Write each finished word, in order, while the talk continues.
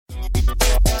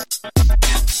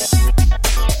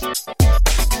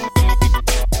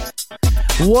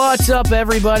What's up,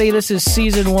 everybody? This is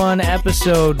Season 1,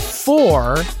 Episode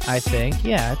 4, I think.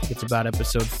 Yeah, I think it's about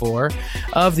Episode 4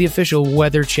 of the official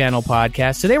Weather Channel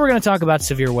podcast. Today we're going to talk about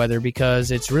severe weather because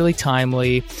it's really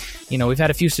timely. You know, we've had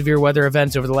a few severe weather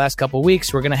events over the last couple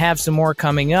weeks. We're going to have some more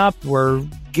coming up. We're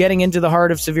getting into the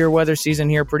heart of severe weather season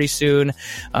here pretty soon.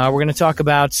 We're going to talk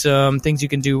about some things you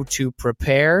can do to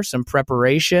prepare, some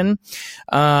preparation.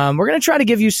 We're going to try to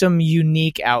give you some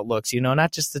unique outlooks, you know,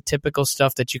 not just the typical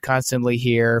stuff that you constantly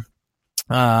hear.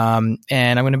 And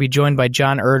I'm going to be joined by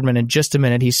John Erdman in just a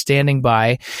minute. He's standing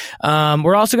by.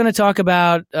 We're also going to talk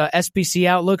about SPC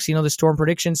outlooks, you know, the Storm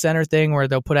Prediction Center thing where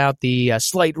they'll put out the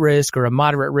slight risk or a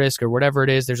moderate risk or whatever it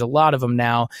is. There's a lot of them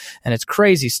now, and it's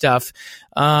crazy stuff.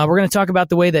 We're going to talk about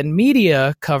the way that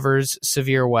media covers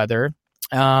severe weather,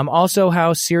 also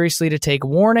how seriously to take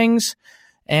warnings.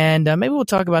 And maybe we'll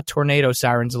talk about tornado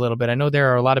sirens a little bit. I know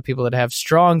there are a lot of people that have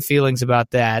strong feelings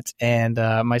about that, and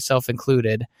myself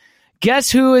included.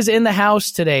 Guess who is in the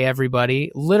house today,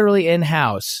 everybody? Literally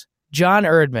in-house. John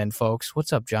Erdman, folks.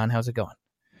 What's up, John? How's it going?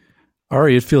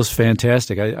 Ari, it feels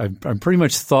fantastic. I'm pretty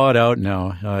much thawed out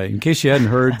now. In case you hadn't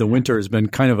heard, the winter has been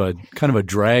kind of a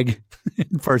drag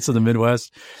in parts of the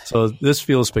Midwest. So this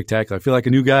feels spectacular. I feel like a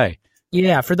new guy.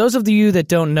 Yeah, for those of you that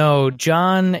don't know,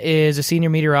 John is a senior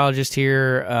meteorologist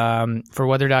here for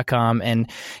weather.com, and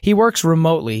he works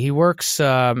remotely. He works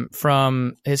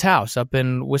from his house up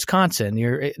in Wisconsin.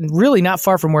 You're really not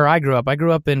far from where I grew up. I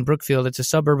grew up in Brookfield. It's a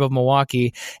suburb of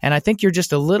Milwaukee, and I think you're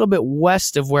just a little bit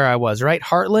west of where I was, right?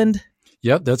 Heartland?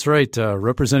 Yep, that's right.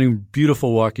 Representing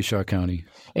beautiful Waukesha County.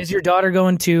 Is your daughter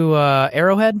going to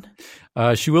Arrowhead?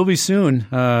 She will be soon,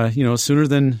 sooner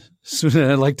than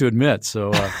I'd like to admit.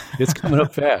 So it's coming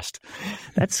up fast.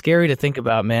 That's scary to think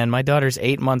about, man. My daughter's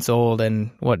 8 months old,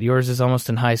 and yours is almost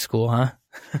in high school, huh?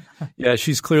 Yeah,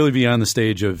 she's clearly beyond the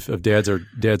stage of dads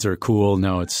are cool.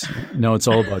 Now it's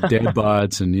all about dad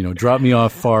bods and, drop me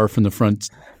off far from the front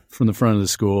of the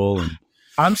school. And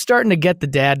I'm starting to get the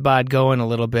dad bod going a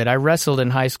little bit. I wrestled in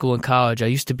high school and college. I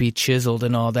used to be chiseled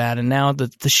and all that, and now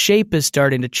the shape is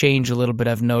starting to change a little bit,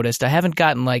 I've noticed. I haven't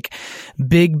gotten like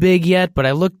big yet, but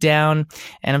I look down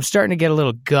and I'm starting to get a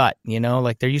little gut,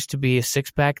 like there used to be a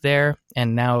six-pack there,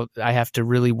 and now I have to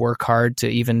really work hard to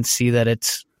even see that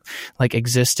it's like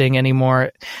existing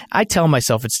anymore. I tell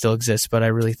myself it still exists, but I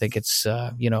really think it's,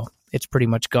 it's pretty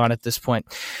much gone at this point.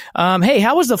 Hey,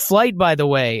 how was the flight, by the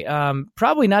way?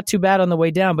 Probably not too bad on the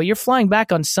way down, but you're flying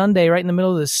back on Sunday right in the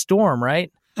middle of this storm,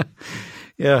 right?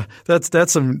 Yeah,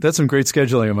 that's some great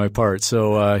scheduling on my part.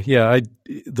 So,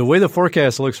 the way the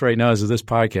forecast looks right now as of this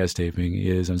podcast taping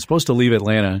is I'm supposed to leave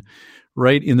Atlanta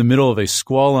right in the middle of a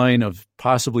squall line of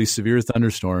possibly severe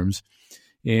thunderstorms.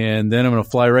 And then I'm going to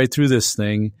fly right through this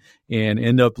thing and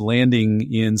end up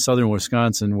landing in southern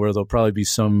Wisconsin, where there'll probably be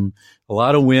a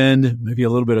lot of wind, maybe a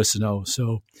little bit of snow.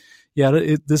 So, yeah,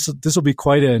 this will be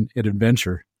quite an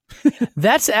adventure.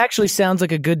 That actually sounds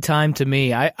like a good time to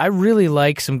me. I really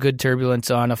like some good turbulence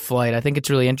on a flight. I think it's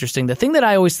really interesting. The thing that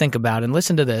I always think about, and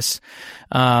listen to this,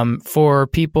 for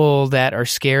people that are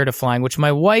scared of flying, which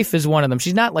my wife is one of them.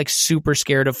 She's not like super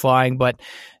scared of flying, but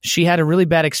she had a really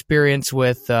bad experience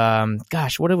with, I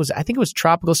think it was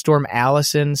Tropical Storm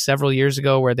Allison several years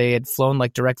ago, where they had flown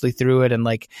like directly through it, and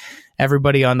like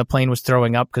everybody on the plane was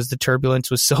throwing up because the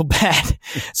turbulence was so bad.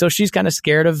 So she's kind of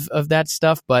scared of that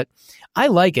stuff, but I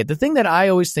like it. The thing that I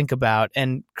always think about,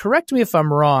 and correct me if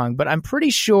I'm wrong, but I'm pretty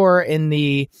sure in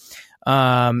the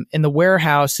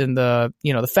warehouse, in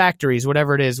the factories,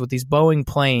 whatever it is with these Boeing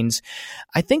planes,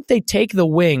 I think they take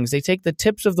the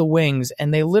tips of the wings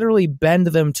and they literally bend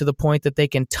them to the point that they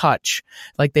can touch.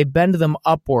 Like they bend them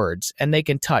upwards and they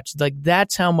can touch. Like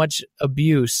that's how much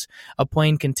abuse a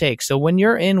plane can take. So when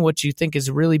you're in what you think is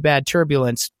really bad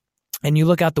turbulence, and you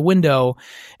look out the window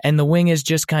and the wing is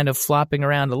just kind of flopping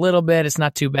around a little bit, it's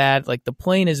not too bad. Like the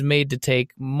plane is made to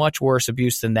take much worse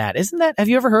abuse than that. Have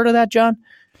you ever heard of that, John?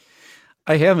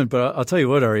 I haven't, but I'll tell you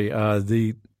what, Ari,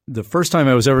 the first time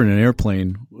I was ever in an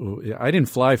airplane, I didn't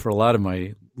fly for a lot of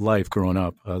my life growing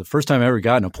up. The first time I ever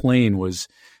got in a plane was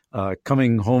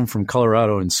coming home from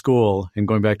Colorado in school and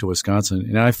going back to Wisconsin.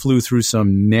 And I flew through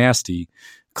some nasty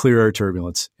clear air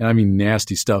turbulence. And I mean,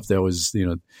 nasty stuff that was,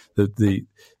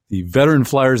 the veteran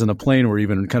flyers on the plane were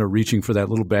even kind of reaching for that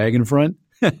little bag in front.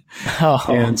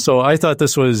 And so I thought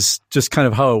this was just kind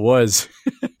of how it was.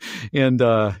 And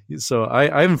so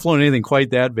I haven't flown anything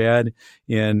quite that bad.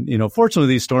 And, fortunately,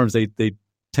 these storms, they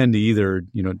tend to either,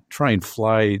 try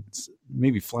and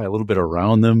maybe fly a little bit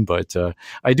around them. But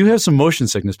I do have some motion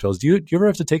sickness pills. Do you ever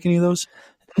have to take any of those?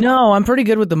 No, I'm pretty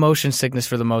good with the motion sickness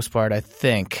for the most part, I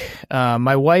think.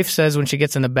 My wife says when she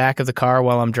gets in the back of the car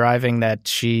while I'm driving that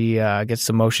she gets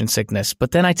some motion sickness.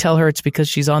 But then I tell her it's because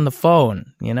she's on the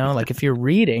phone. Like if you're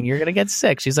reading, you're going to get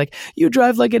sick. She's like, you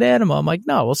drive like an animal. I'm like,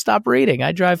 no, well, stop reading.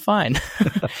 I drive fine.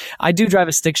 I do drive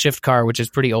a stick shift car, which is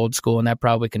pretty old school, and that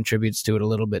probably contributes to it a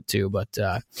little bit too. But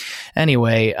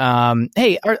anyway,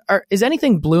 hey, is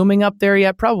anything blooming up there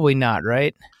yet? Probably not,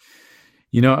 right?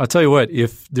 I'll tell you what,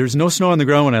 if there's no snow on the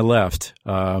ground when I left,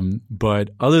 but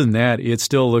other than that, it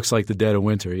still looks like the dead of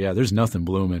winter. Yeah, there's nothing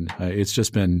blooming. It's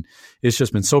just been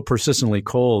so persistently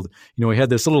cold. We had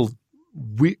this little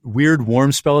weird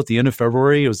warm spell at the end of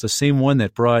February. It was the same one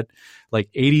that brought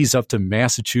like 80s up to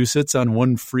Massachusetts on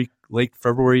one freak late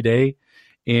February day.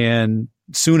 And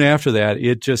soon after that,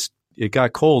 it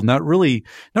got cold, not really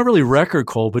record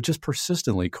cold, but just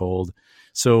persistently cold.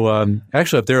 So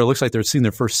actually up there, it looks like they're seeing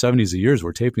their first 70s of years.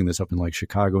 We're taping this up in like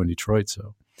Chicago and Detroit.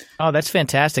 So, oh, that's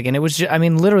fantastic. And it was,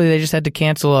 literally they just had to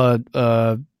cancel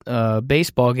a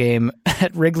baseball game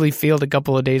at Wrigley Field a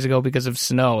couple of days ago because of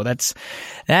snow.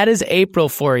 That is April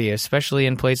for you, especially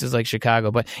in places like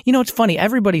Chicago. But it's funny.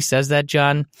 Everybody says that,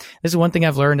 John. This is one thing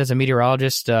I've learned as a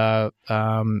meteorologist,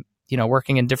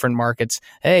 working in different markets.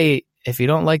 Hey, if you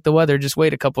don't like the weather, just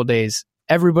wait a couple of days.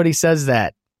 Everybody says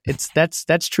that.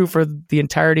 That's true for the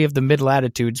entirety of the mid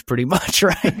latitudes, pretty much,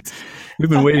 right? We've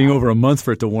been waiting over a month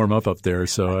for it to warm up there.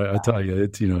 So I tell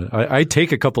you, I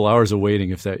take a couple hours of waiting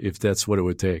if that's what it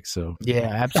would take. So yeah,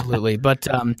 absolutely. But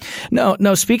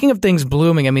no. Speaking of things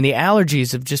blooming, the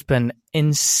allergies have just been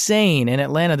insane in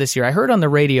Atlanta this year. I heard on the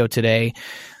radio today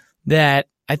that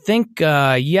I think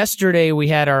yesterday we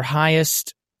had our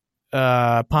highest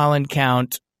pollen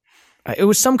count. It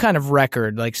was some kind of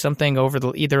record, like something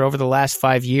either over the last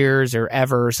 5 years or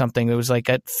ever or something. It was like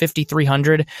at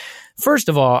 5,300. First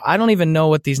of all, I don't even know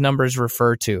what these numbers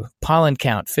refer to. Pollen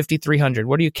count, 5,300.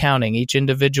 What are you counting? Each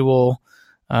individual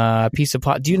piece of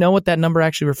pollen. Do you know what that number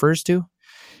actually refers to?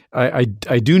 I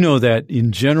do know that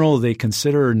in general, they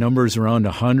consider numbers around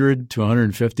 100 to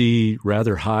 150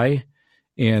 rather high.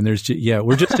 And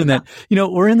we're just in that,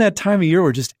 we're in that time of year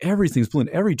where just everything's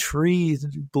blooming, every tree is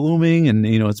blooming and,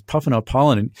 it's puffing out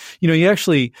pollen. And,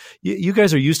 you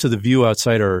guys are used to the view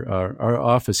outside our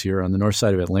office here on the north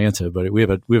side of Atlanta, but we have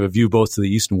a view both to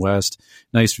the east and west,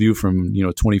 nice view from,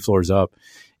 20 floors up.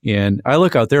 And I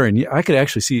look out there and I could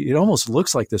actually see, it almost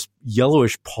looks like this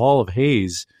yellowish pall of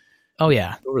haze. Oh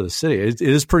yeah. Over the city. It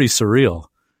is pretty surreal.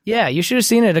 Yeah, you should have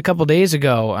seen it a couple days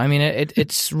ago.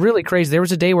 It's really crazy. There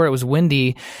was a day where it was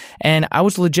windy, and I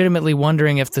was legitimately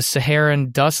wondering if the Saharan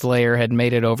dust layer had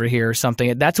made it over here or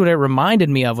something. That's what it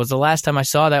reminded me of, was the last time I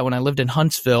saw that when I lived in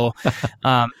Huntsville.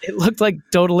 It looked like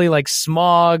totally like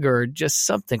smog or just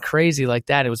something crazy like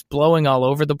that. It was blowing all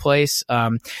over the place.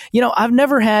 I've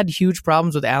never had huge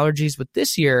problems with allergies, but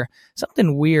this year,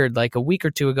 something weird, like a week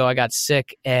or two ago, I got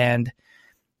sick and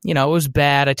it was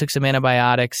bad. I took some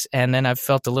antibiotics and then I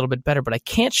felt a little bit better, but I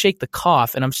can't shake the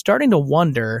cough. And I'm starting to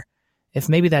wonder if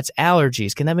maybe that's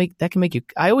allergies. That can make you,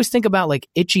 I always think about like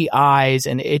itchy eyes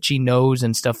and itchy nose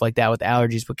and stuff like that with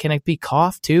allergies, but can it be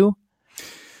cough too?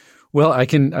 Well, I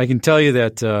can tell you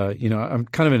that, I'm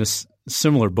kind of in a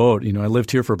similar boat. I lived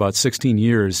here for about 16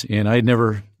 years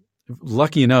and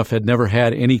lucky enough, had never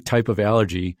had any type of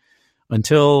allergy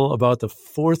until about the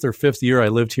fourth or fifth year I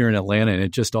lived here in Atlanta, and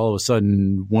it just all of a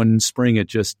sudden one spring it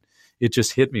just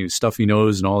hit me with stuffy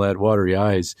nose and all that, watery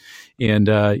eyes. And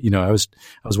I was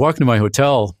walking to my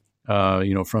hotel,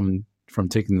 from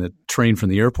taking the train from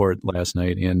the airport last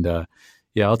night, and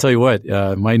I'll tell you what,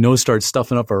 my nose started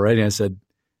stuffing up already. And I said,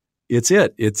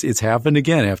 It's happened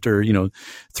again after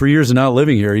 3 years of not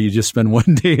living here. You just spend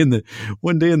one day in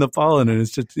the pollen, and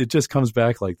it just comes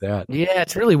back like that. Yeah,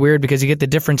 it's really weird because you get the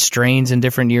different strains in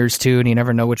different years too, and you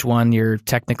never know which one you're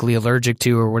technically allergic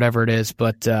to or whatever it is.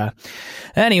 But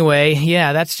anyway,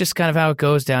 yeah, that's just kind of how it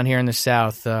goes down here in the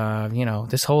South.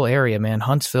 This whole area, man,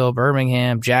 Huntsville,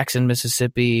 Birmingham, Jackson,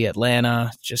 Mississippi,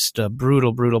 Atlanta, just a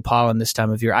brutal pollen this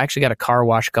time of year. I actually got a car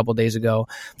wash a couple days ago.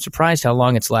 I'm surprised how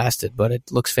long it's lasted, but it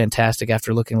looks fantastic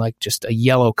after looking like just a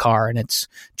yellow car, and it's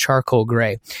charcoal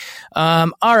gray. All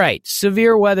right,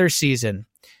 severe weather season.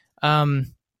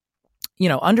 Understanding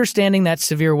that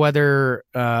severe weather,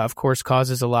 of course,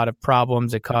 causes a lot of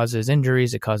problems. It causes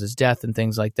injuries, it causes death and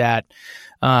things like that.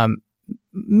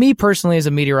 Me personally, as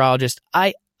a meteorologist,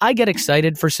 I get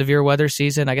excited for severe weather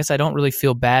season. I guess I don't really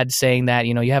feel bad saying that.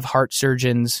 You have heart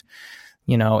surgeons,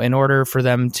 in order for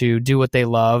them to do what they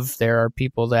love, there are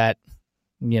people that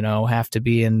have to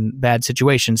be in bad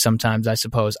situations sometimes, I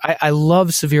suppose. I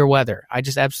love severe weather. I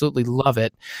just absolutely love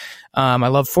it. I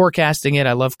love forecasting it.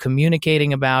 I love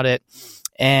communicating about it.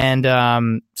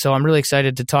 And so I'm really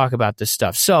excited to talk about this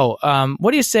stuff. So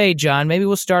what do you say, John? Maybe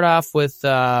we'll start off with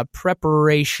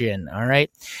preparation, all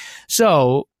right?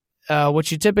 So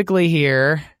what you typically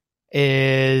hear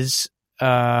is,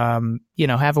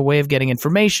 have a way of getting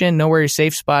information, know where your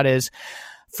safe spot is.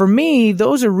 For me,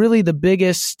 those are really the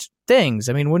biggest things.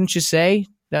 I mean, wouldn't you say?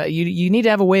 You need to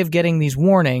have a way of getting these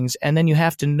warnings, and then you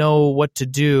have to know what to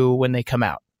do when they come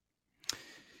out.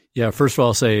 Yeah, first of all,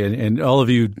 I'll say, and all of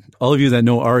you that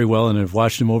know Ari well and have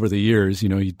watched him over the years,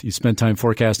 you spent time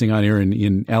forecasting on here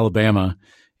in Alabama,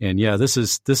 and yeah, this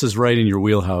is right in your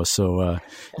wheelhouse. So,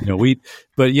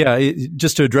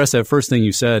 just to address that first thing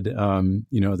you said,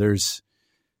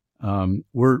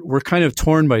 we're kind of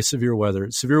torn by severe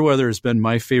weather. Severe weather has been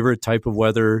my favorite type of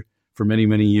weather for many,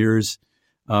 many years.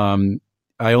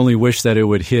 I only wish that it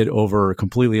would hit over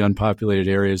completely unpopulated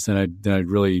areas. Then I'd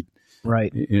really.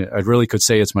 Right. I really could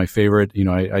say it's my favorite.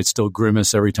 I still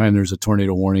grimace every time there's a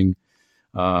tornado warning.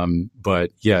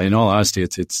 But yeah, in all honesty,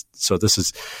 this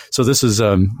is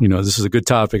a good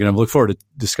topic, and I'm looking forward to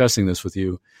discussing this with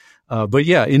you. But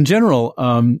yeah, in general,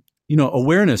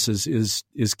 awareness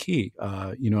is key.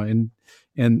 And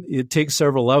it takes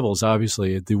several levels.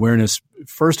 Obviously, the awareness,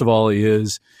 first of all,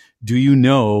 is, do you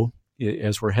know,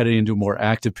 as we're heading into a more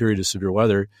active period of severe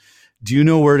weather, do you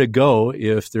know where to go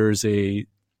if there's a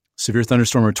severe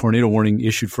thunderstorm or tornado warning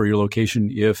issued for your location?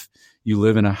 If you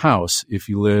live in a house, if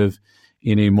you live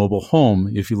in a mobile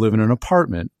home, if you live in an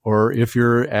apartment, or if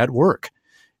you're at work,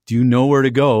 do you know where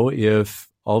to go if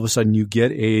all of a sudden you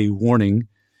get a warning,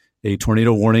 a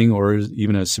tornado warning, or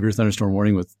even a severe thunderstorm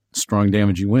warning with strong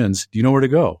damaging winds? Do you know where to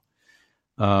go?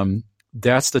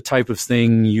 That's the type of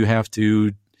thing you have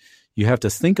to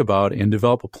think about and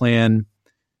develop a plan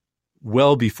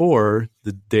well before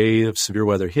the day of severe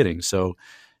weather hitting. So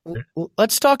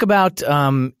let's talk about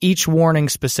each warning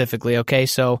specifically, okay?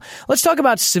 So let's talk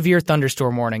about severe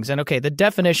thunderstorm warnings. And, okay, the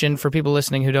definition for people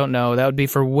listening who don't know, that would be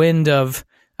for wind of,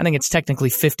 I think it's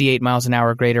technically 58 miles an hour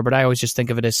or greater, but I always just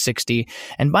think of it as 60.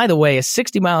 And by the way, a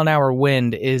 60-mile-an-hour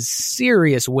wind is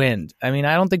serious wind. I mean,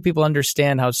 I don't think people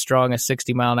understand how strong a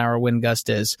 60-mile-an-hour wind gust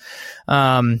is.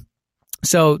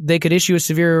 So they could issue a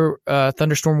severe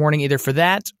thunderstorm warning either for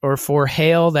that or for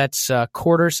hail that's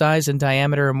quarter size in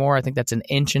diameter or more. I think that's an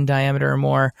inch in diameter or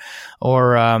more.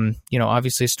 Or,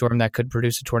 obviously a storm that could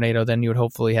produce a tornado, then you would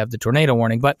hopefully have the tornado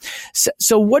warning. But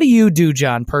so what do you do,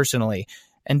 John, personally?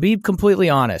 And be completely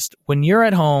honest. When you're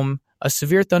at home, a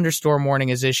severe thunderstorm warning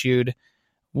is issued,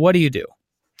 what do you do?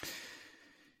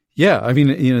 Yeah, I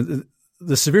mean,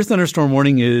 the severe thunderstorm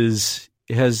warning is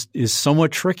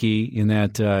somewhat tricky in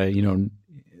that,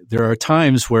 there are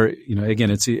times where,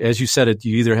 again, it's, as you said,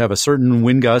 you either have a certain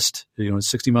wind gust,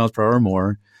 60 miles per hour or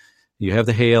more, you have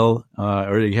the hail,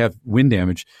 or you have wind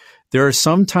damage. There are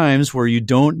some times where you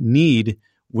don't need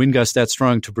wind gusts that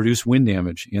strong to produce wind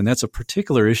damage. And that's a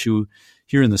particular issue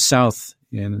here in the South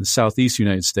and in the Southeast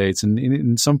United States, and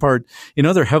in some part in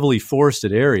other heavily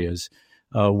forested areas,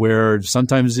 where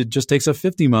sometimes it just takes a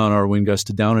 50-mile-an-hour wind gust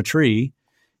to down a tree.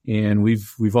 And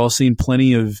we've all seen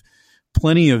plenty of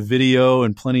video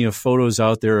and plenty of photos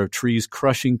out there of trees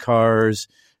crushing cars,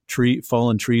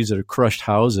 fallen trees that have crushed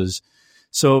houses.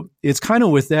 So it's kind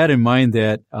of with that in mind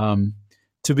that,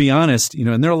 to be honest,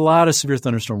 and there are a lot of severe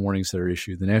thunderstorm warnings that are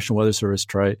issued. The National Weather Service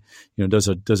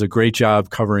does a great job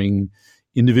covering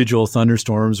individual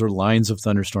thunderstorms or lines of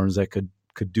thunderstorms that could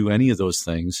do any of those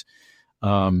things.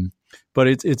 But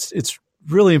it's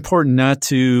really important not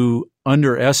to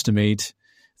underestimate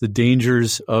the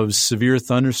dangers of severe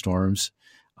thunderstorms.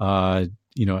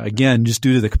 Again, just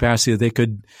due to the capacity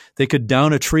that they could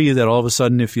down a tree that all of a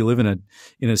sudden, if you live in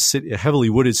a heavily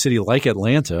wooded city like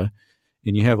Atlanta,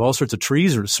 and you have all sorts of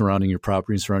trees surrounding your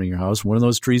property and surrounding your house, one of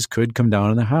those trees could come down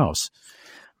in the house.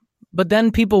 But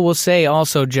then people will say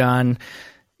also, John,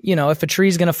 if a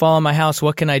tree's going to fall on my house,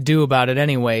 what can I do about it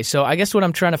anyway? So I guess what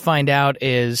I'm trying to find out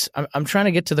is I'm trying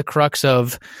to get to the crux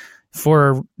of,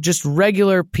 for just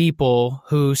regular people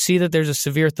who see that there's a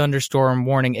severe thunderstorm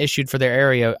warning issued for their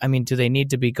area, I mean, do they need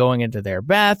to be going into their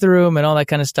bathroom and all that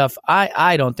kind of stuff?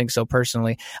 I don't think so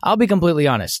personally. I'll be completely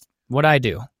honest. What I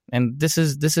do, and this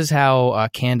is how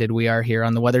candid we are here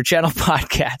on the Weather Channel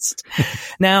podcast.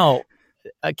 Now,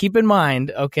 keep in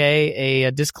mind, okay,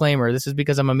 a disclaimer. This is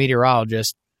because I'm a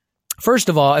meteorologist. First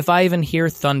of all, if I even hear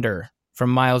thunder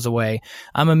from miles away,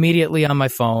 I'm immediately on my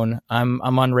phone. I'm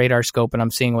on radar scope and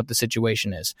I'm seeing what the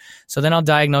situation is. So then I'll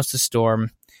diagnose the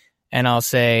storm and I'll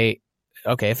say,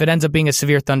 okay, if it ends up being a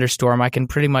severe thunderstorm, I can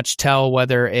pretty much tell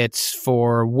whether it's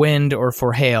for wind or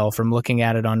for hail from looking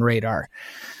at it on radar.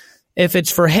 If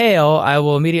it's for hail, I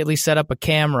will immediately set up a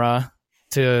camera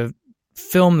to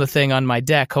film the thing on my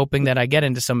deck, hoping that I get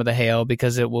into some of the hail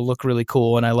because it will look really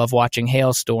cool, and I love watching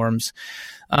hailstorms.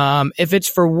 If it's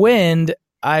for wind,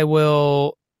 I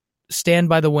will stand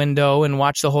by the window and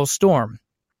watch the whole storm.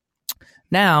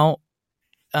 Now,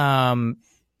 a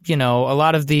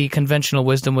lot of the conventional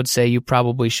wisdom would say you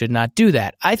probably should not do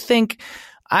that. I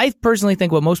personally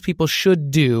think what most people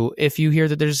should do, if you hear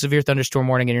that there's a severe thunderstorm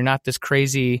warning and you're not this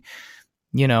crazy,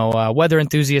 weather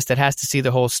enthusiast that has to see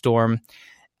the whole storm,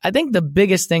 I think the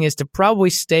biggest thing is to probably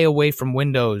stay away from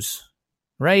windows,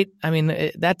 right? I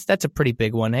mean, that's a pretty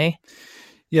big one, eh?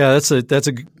 Yeah, that's a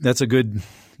good,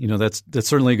 that's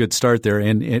certainly a good start there.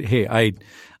 And hey,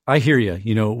 I hear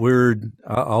you.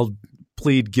 I'll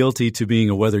plead guilty to being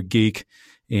a weather geek,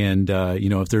 and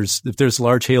if there's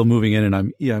large hail moving in, and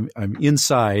I'm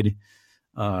inside,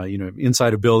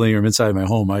 inside a building or I'm inside my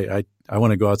home, I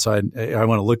want to go outside. I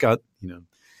want to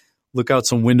look out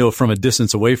some window from a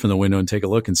distance away from the window and take a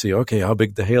look and see, okay, how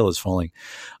big the hail is falling.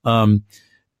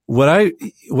 What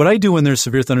I do when there's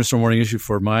severe thunderstorm warning issued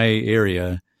for my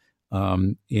area,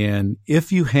 and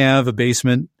if you have a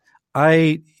basement,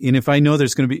 if I know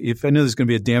there's going to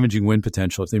be a damaging wind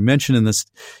potential, if they mention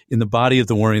in the body of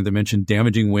the warning, they mention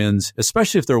damaging winds,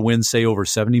 especially if there are winds, say, over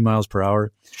 70 miles per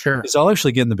hour, sure, I'll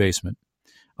actually get in the basement.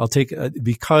 I'll take,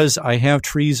 because I have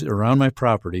trees around my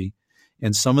property,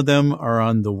 and some of them are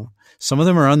on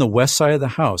the west side of the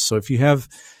house. So if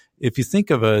you think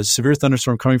of a severe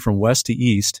thunderstorm coming from west to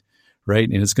east, right,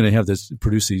 and it's going to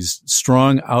produce these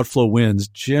strong outflow winds,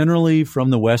 generally from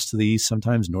the west to the east,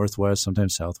 sometimes northwest,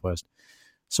 sometimes southwest.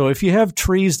 So if you have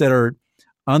trees that are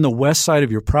on the west side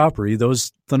of your property,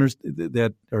 those thunders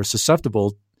that are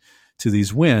susceptible to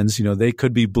these winds, they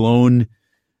could be blown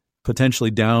potentially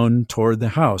down toward the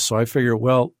house. So I figure,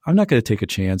 well, I'm not going to take a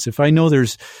chance. If I know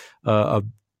there's a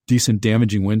decent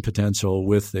damaging wind potential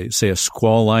with, a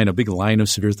squall line, a big line of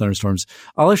severe thunderstorms,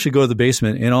 I'll actually go to the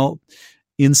basement and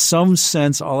in some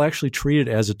sense, I'll actually treat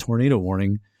it as a tornado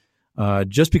warning,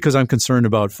 just because I'm concerned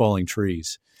about falling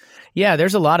trees. Yeah,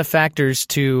 there's a lot of factors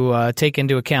to take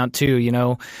into account too,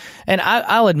 and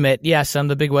I'll admit, yes, I'm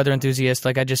the big weather enthusiast.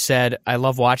 Like I just said, I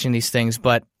love watching these things,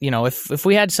 but if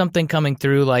we had something coming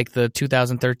through like the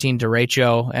 2013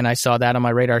 derecho and I saw that on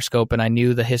my radar scope and I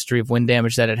knew the history of wind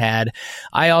damage that it had,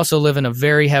 I also live in a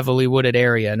very heavily wooded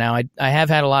area. Now, I have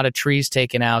had a lot of trees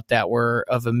taken out that were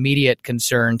of immediate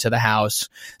concern to the house,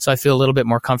 so I feel a little bit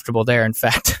more comfortable there. In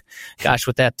fact, gosh,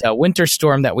 with that winter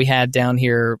storm that we had down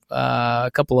here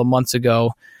a couple of months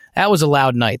ago, that was a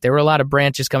loud night. There were a lot of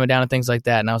branches coming down and things like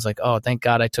that. And I was like, oh, thank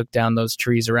God I took down those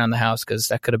trees around the house, because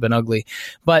that could have been ugly.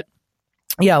 But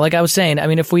yeah, like I was saying, I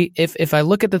mean, if I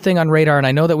look at the thing on radar and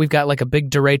I know that we've got like a big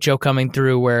derecho coming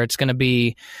through where it's going to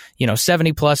be,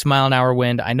 70 plus mile an hour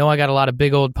wind, I know I got a lot of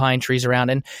big old pine trees around,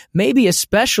 and maybe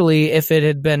especially if it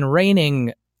had been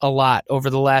raining a lot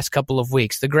over the last couple of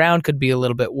weeks, the ground could be a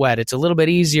little bit wet. It's a little bit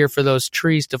easier for those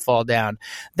trees to fall down.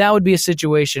 That would be a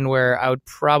situation where I would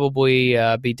probably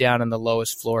be down on the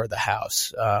lowest floor of the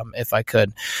house if I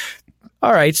could.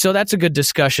 All right, so that's a good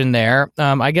discussion there.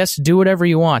 I guess do whatever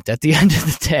you want at the end of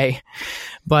the day.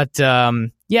 But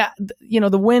yeah,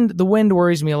 the wind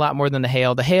worries me a lot more than the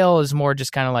hail. The hail is more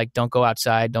just kind of like, don't go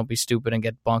outside, don't be stupid and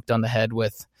get bonked on the head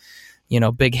with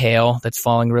big hail that's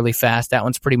falling really fast. That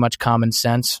one's pretty much common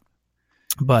sense.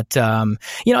 But,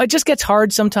 it just gets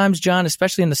hard sometimes, John,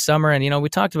 especially in the summer. And, we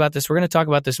talked about this. We're going to talk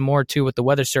about this more, too, with the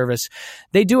Weather Service.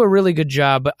 They do a really good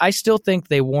job, but I still think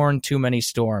they warn too many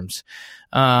storms.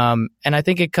 And I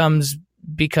think it comes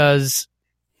because,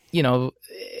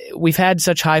 we've had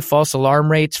such high false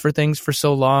alarm rates for things for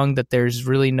so long that there's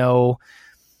really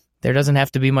there doesn't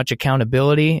have to be much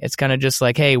accountability. It's kind of just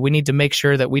like, hey, we need to make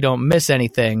sure that we don't miss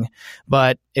anything.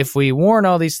 But if we warn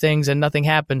all these things and nothing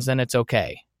happens, then it's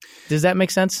okay. Does that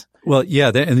make sense? Well, yeah.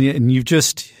 And you've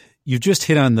just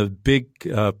hit on the big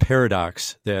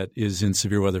paradox that is in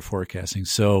severe weather forecasting.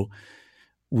 So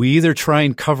we either try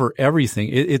and cover everything.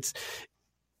 It's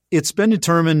been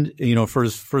determined, for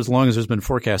as long as there's been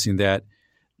forecasting, that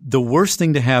the worst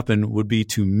thing to happen would be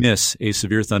to miss a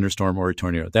severe thunderstorm or a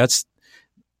tornado.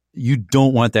 You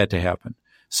don't want that to happen.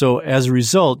 So as a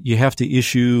result, you have to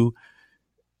issue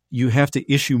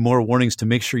more warnings to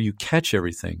make sure you catch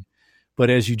everything. But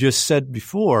as you just said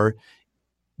before,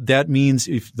 that means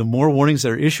if the more warnings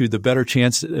that are issued, the better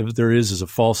chance there is a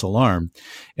false alarm.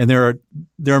 And there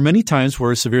are many times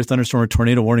where a severe thunderstorm or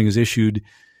tornado warning is issued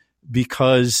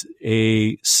because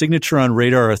a signature on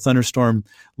radar or a thunderstorm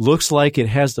looks like it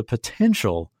has the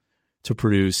potential to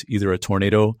produce either a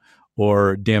tornado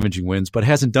or damaging winds, but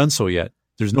hasn't done so yet.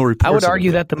 There's no reports. I would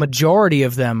argue that the majority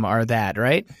of them are that,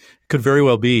 right? Could very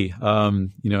well be.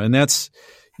 And that's,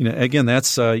 again,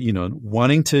 that's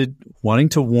wanting to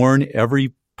warn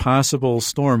every possible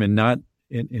storm and not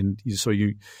and so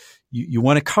you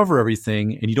want to cover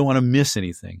everything and you don't want to miss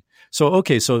anything. So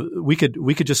we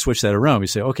could just switch that around. We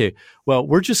say, okay, well,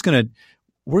 we're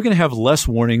gonna have less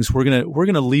warnings. We're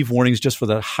gonna leave warnings just for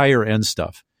the higher end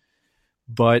stuff.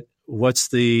 But what's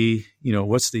the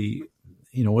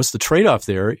trade-off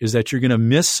there is that you're going to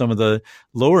miss some of the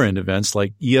lower end events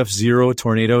like EF0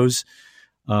 tornadoes.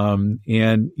 And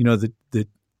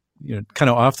kind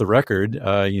of off the record,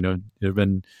 there have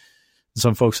been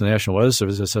some folks in the National Weather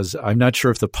Service that says, I'm not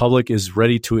sure if the public is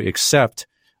ready to accept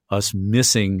us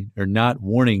missing or not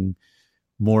warning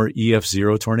more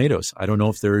EF0 tornadoes. I don't know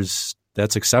if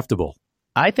that's acceptable.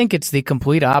 I think it's the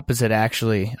complete opposite,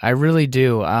 actually. I really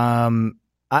do.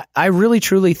 I really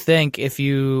truly think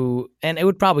and it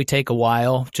would probably take a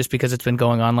while just because it's been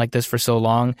going on like this for so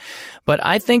long, but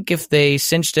I think if they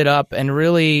cinched it up and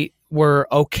really were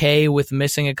okay with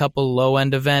missing a couple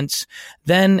low-end events,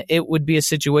 then it would be a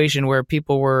situation where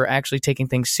people were actually taking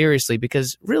things seriously,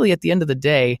 because really at the end of the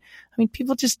day, I mean,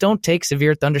 people just don't take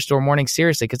severe thunderstorm warnings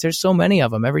seriously because there's so many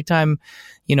of them. Every time,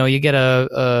 you get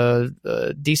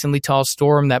a decently tall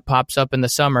storm that pops up in the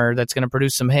summer that's going to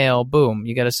produce some hail, boom,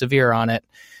 you get a severe on it.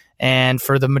 And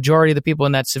for the majority of the people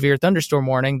in that severe thunderstorm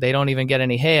warning, they don't even get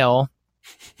any hail.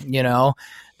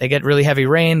 They get really heavy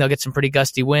rain. They'll get some pretty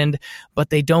gusty wind,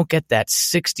 but they don't get that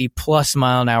 60+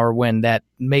 mile an hour wind that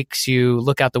makes you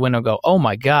look out the window and go, oh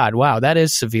my God, wow, that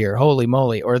is severe. Holy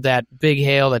moly. Or that big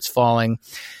hail that's falling.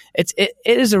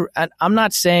 I'm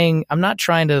not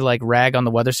trying to like rag on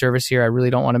the Weather Service here. I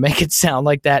really don't want to make it sound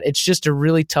like that. It's just a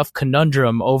really tough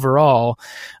conundrum overall.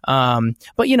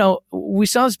 But we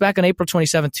saw this back on April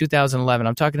 27th, 2011.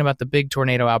 I'm talking about the big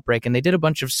tornado outbreak, and they did a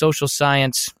bunch of social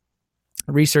science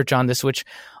research on this, which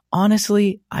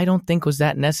honestly, I don't think was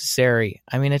that necessary.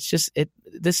 I mean,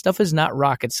 this stuff is not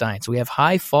rocket science. We have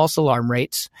high false alarm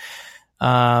rates.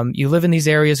 You live in these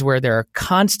areas where there are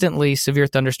constantly severe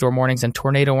thunderstorm warnings and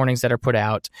tornado warnings that are put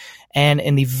out. And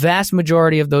in the vast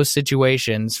majority of those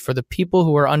situations, for the people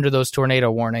who are under those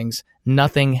tornado warnings,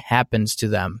 nothing happens to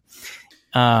them.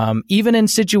 Even in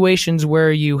situations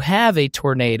where you have a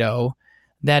tornado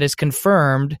that is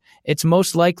confirmed, it's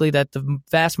most likely that the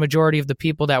vast majority of the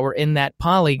people that were in that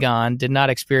polygon did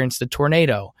not experience the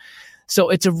tornado. So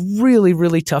it's a really,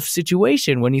 really tough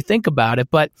situation when you think about it.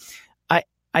 But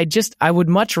I would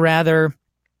much rather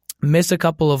miss a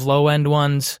couple of low-end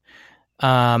ones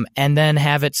and then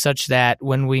have it such that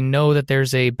when we know that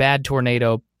there's a bad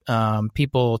tornado,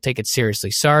 people take it seriously.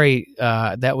 Sorry,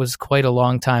 that was quite a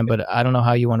long time, but I don't know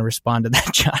how you want to respond to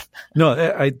that, John. No,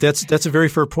 that's a very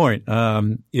fair point.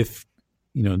 If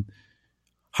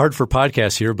hard for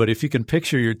podcasts here, but if you can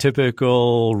picture your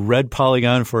typical red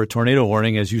polygon for a tornado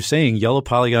warning, as you're saying, yellow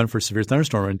polygon for severe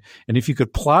thunderstorm, and if you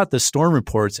could plot the storm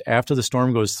reports after the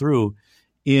storm goes through,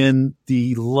 in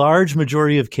the large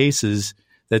majority of cases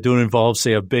that don't involve,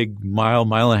 say, a big mile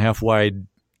and a half wide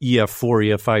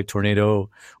EF4, EF5 tornado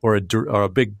or a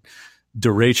big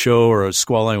derecho or a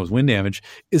squall line with wind damage,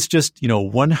 it's just,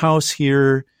 one house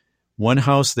here, one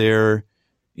house there,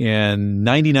 and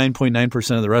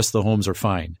 99.9% of the rest of the homes are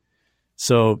fine.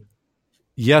 So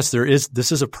yes,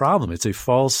 this is a problem. It's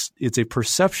a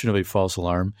perception of a false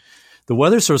alarm. The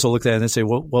Weather Service will look at it and say,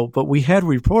 well, but we had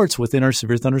reports within our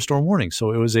severe thunderstorm warning.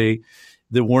 So it was the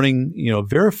warning,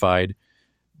 verified.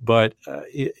 But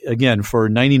again, for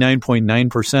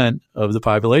 99.9% of the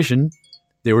population,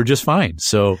 they were just fine.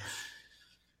 So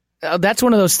that's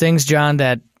one of those things, John,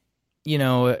 that,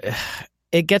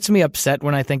 it gets me upset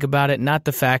when I think about it. Not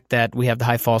the fact that we have the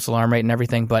high false alarm rate and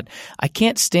everything, but I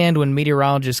can't stand when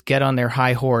meteorologists get on their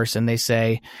high horse and they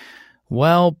say,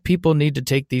 well, people need to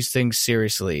take these things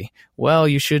seriously. Well,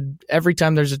 you should, every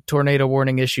time there's a tornado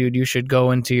warning issued, you should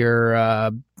go into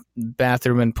your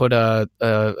bathroom and put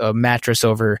a mattress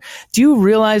over. Do you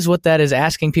realize what that is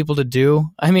asking people to do?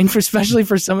 I mean, especially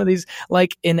for some of these,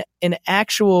 like in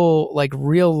actual, like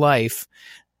real life,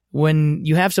 when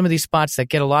you have some of these spots that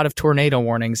get a lot of tornado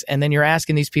warnings, and then you're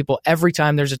asking these people every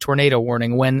time there's a tornado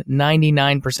warning, when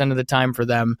 99% of the time for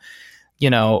them,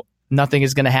 nothing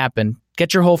is going to happen.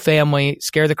 Get your whole family,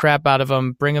 scare the crap out of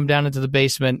them, bring them down into the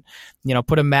basement,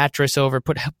 put a mattress over,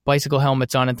 put bicycle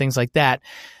helmets on and things like that.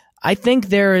 I think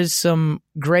there is some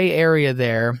gray area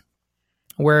there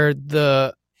where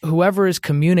whoever is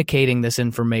communicating this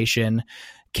information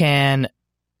can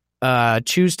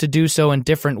choose to do so in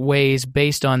different ways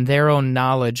based on their own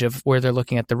knowledge of where they're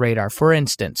looking at the radar. For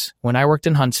instance, when I worked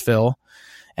in Huntsville,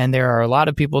 and there are a lot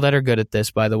of people that are good at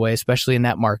this, by the way, especially in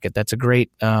that market. That's a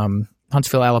great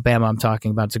Huntsville, Alabama I'm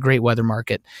talking about. It's a great weather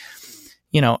market.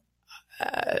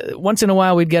 once in a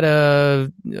while we'd get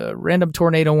a random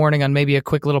tornado warning on maybe a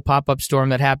quick little pop-up storm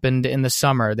that happened in the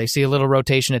summer. They see a little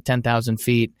rotation at 10,000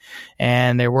 feet,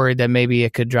 and they're worried that maybe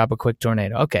it could drop a quick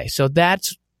tornado. Okay, so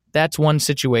that's one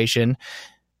situation.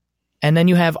 And then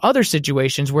you have other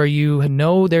situations where you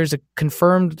know there's a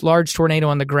confirmed large tornado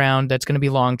on the ground that's going to be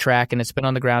long track, and it's been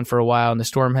on the ground for a while, and the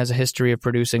storm has a history of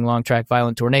producing long track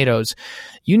violent tornadoes.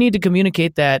 You need to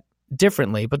communicate that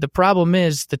differently. But the problem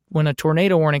is that when a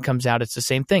tornado warning comes out, it's the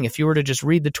same thing. If you were to just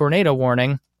read the tornado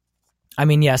warning, I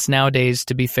mean, yes, nowadays,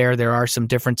 to be fair, there are some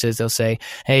differences. They'll say,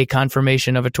 hey,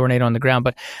 confirmation of a tornado on the ground.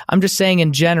 But I'm just saying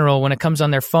in general, when it comes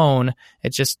on their phone,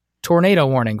 it's just tornado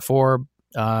warning for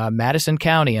Madison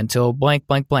County until blank,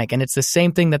 blank, blank. And it's the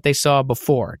same thing that they saw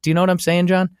before. Do you know what I'm saying,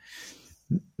 John?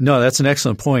 No, that's an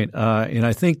excellent point. And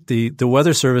I think the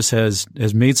Weather Service has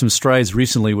made some strides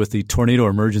recently with the tornado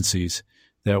emergencies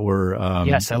that were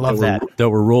yes, I love that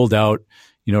were rolled out.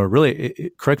 You know,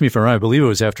 really, correct me if I'm wrong. I believe it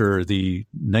was after the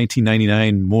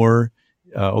 1999 Moore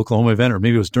Oklahoma event, or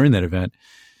maybe it was during that event.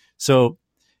 So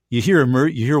you hear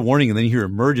warning, and then you hear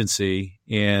emergency.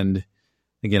 And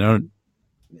again,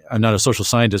 I'm not a social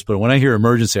scientist, but when I hear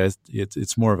emergency,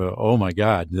 it's more of a, oh my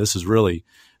God, this is really,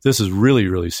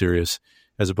 really serious,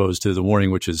 as opposed to the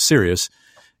warning, which is serious.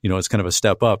 You know, it's kind of a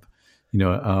step up. You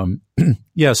know,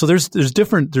 yeah. So there's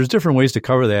different ways to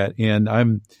cover that, and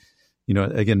I'm, you know,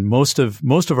 again, most of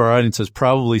our audience has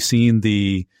probably seen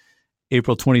the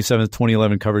April 27th,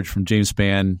 2011 coverage from James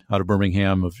Spann out of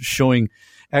Birmingham of showing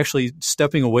actually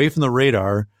stepping away from the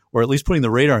radar, or at least putting the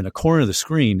radar in the corner of the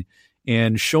screen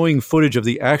and showing footage of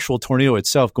the actual tornado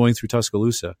itself going through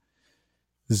Tuscaloosa.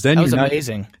 Then that was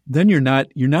amazing. Then you're not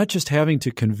just having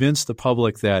to convince the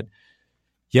public that,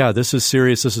 yeah, this is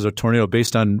serious, this is a tornado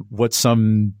based on what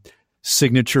some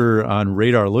signature on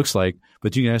radar looks like,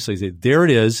 but you can actually say, there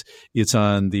it is. It's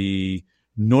on the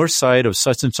north side of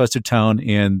such and such a town,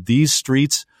 and these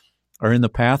streets are in the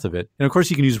path of it. And of course,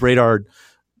 you can use radar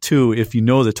too if you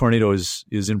know the tornado is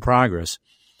in progress.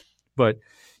 But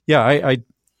yeah,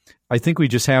 I think we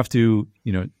just have to,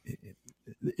 you know,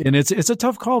 and it's a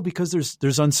tough call because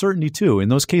there's uncertainty too. In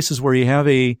those cases where you have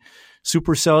a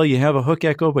supercell, you have a hook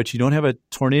echo, but you don't have a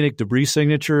tornadic debris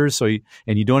signature,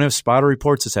 and you don't have spotter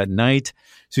reports. It's at night,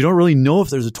 so you don't really know if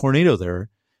there's a tornado there.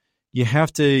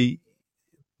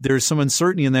 There's some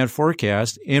uncertainty in that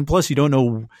forecast, and plus you don't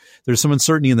know. There's some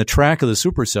uncertainty in the track of the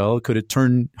supercell. Could it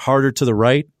turn harder to the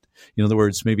right? In other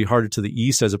words, maybe harder to the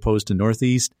east as opposed to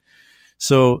northeast.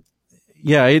 So,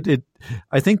 yeah,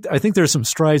 I think there's some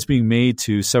strides being made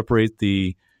to separate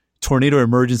the tornado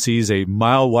emergencies, a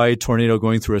mile-wide tornado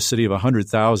going through a city of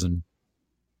 100,000,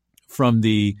 from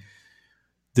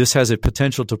this has a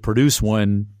potential to produce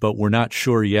one, but we're not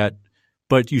sure yet,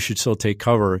 but you should still take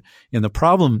cover. And the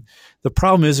problem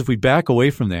is if we back away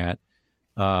from that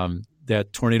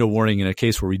tornado warning in a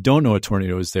case where we don't know a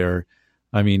tornado is there,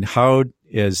 I mean, how,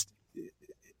 as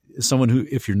someone who,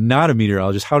 if you're not a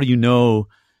meteorologist, how do you know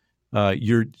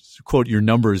your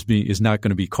number is not going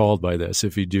to be called by this?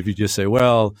 If you just say,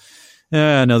 well,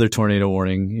 another tornado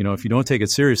warning, you know, if you don't take it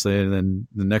seriously, then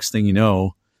the next thing you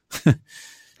know, you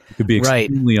could be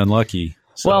extremely unlucky.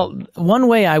 So. Well, one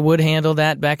way I would handle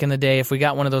that back in the day, if we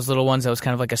got one of those little ones that was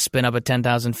kind of like a spin up at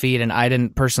 10,000 feet, and I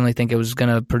didn't personally think it was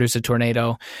going to produce a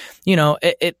tornado, you know,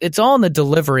 it's all in the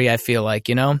delivery. I feel like,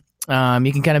 you know,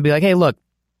 you can kind of be like, hey, look,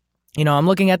 you know, I'm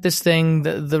looking at this thing.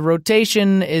 The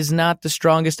rotation is not the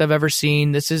strongest I've ever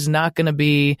seen. This is not going to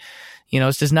be, you know,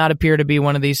 this does not appear to be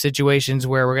one of these situations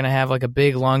where we're going to have like a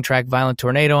big long track violent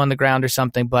tornado on the ground or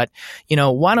something. But, you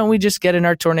know, why don't we just get in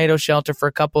our tornado shelter for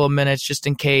a couple of minutes just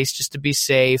in case, just to be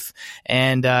safe.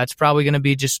 And it's probably going to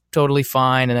be just totally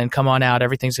fine. And then come on out.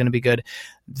 Everything's going to be good.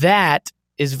 That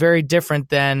is very different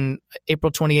than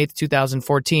April 28th,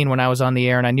 2014, when I was on the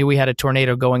air and I knew we had a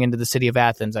tornado going into the city of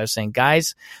Athens. I was saying,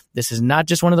 guys, this is not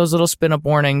just one of those little spin-up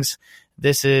warnings.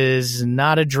 This is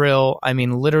not a drill. I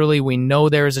mean, literally, we know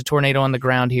there is a tornado on the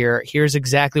ground here. Here's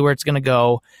exactly where it's going to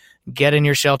go. Get in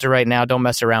your shelter right now. Don't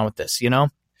mess around with this, you know?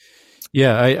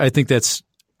 Yeah, I think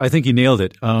you nailed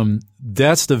it.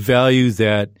 That's the value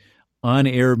that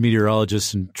on-air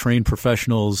meteorologists and trained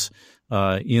professionals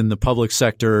in the public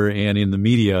sector and in the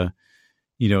media,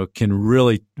 you know, can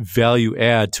really value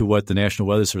add to what the National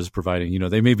Weather Service is providing. You know,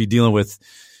 they may be dealing with,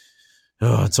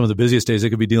 on some of the busiest days, they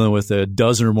could be dealing with a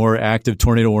dozen or more active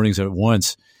tornado warnings at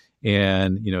once.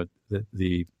 And, you know,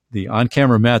 the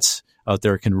on-camera Mets out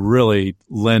there can really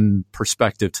lend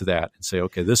perspective to that and say,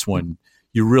 okay, this one,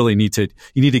 you really need to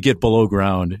get below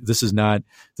ground. This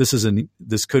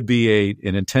could be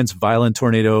an intense, violent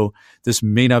tornado. This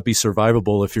may not be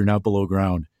survivable if you're not below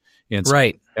ground. And so,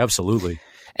 right. Absolutely.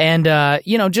 And,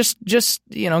 just,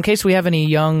 in case we have any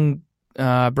young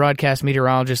broadcast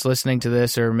meteorologists listening to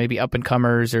this, or maybe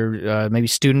up-and-comers, or maybe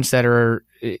students that are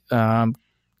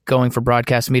going for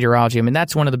broadcast meteorology, I mean,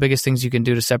 that's one of the biggest things you can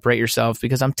do to separate yourself,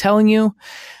 because I'm telling you,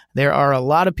 there are a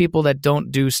lot of people that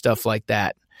don't do stuff like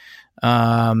that.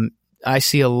 I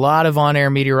see a lot of on-air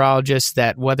meteorologists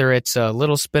that, whether it's a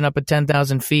little spin up at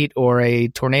 10,000 feet or a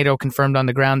tornado confirmed on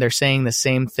the ground, they're saying the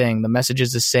same thing. The message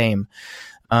is the same.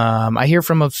 I've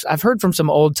heard from some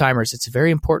old timers, it's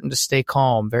very important to stay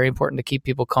calm, very important to keep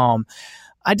people calm.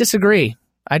 I disagree.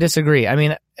 I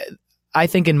mean, I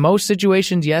think in most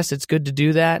situations, yes, it's good to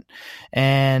do that.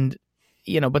 And,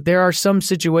 but there are some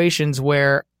situations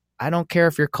where I don't care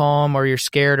if you're calm or you're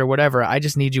scared or whatever. I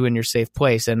just need you in your safe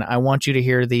place. And I want you to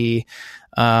hear the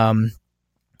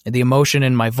emotion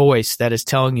in my voice that is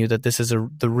telling you that this is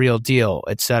the real deal,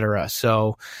 etc.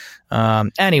 So,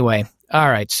 anyway. All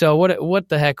right. So what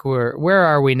the heck where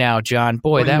are we now, John?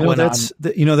 Boy, that's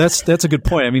a good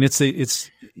point. I mean, it's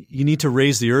you need to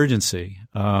raise the urgency.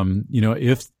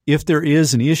 If there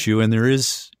is an issue, and there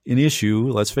is an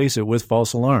issue, let's face it, with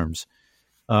false alarms.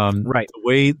 Right.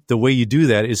 The way you do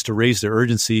that is to raise the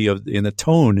urgency in the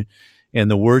tone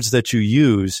and the words that you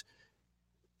use,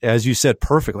 as you said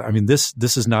perfectly. I mean, this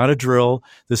is not a drill.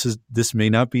 This may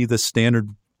not be the standard,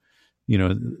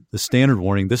 the standard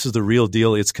warning. This is the real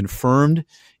deal. It's confirmed.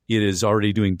 It is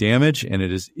already doing damage, and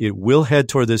it will head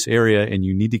toward this area, and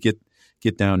you need to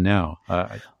get down now.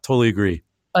 I totally agree.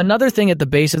 Another thing at the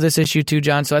base of this issue too,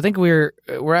 John, so I think we're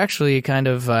actually kind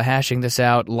of hashing this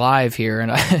out live here,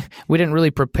 and we didn't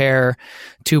really prepare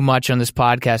too much on this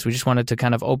podcast. We just wanted to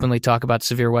kind of openly talk about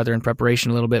severe weather and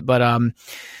preparation a little bit. But,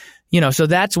 so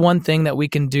that's one thing that we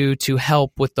can do to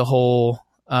help with the whole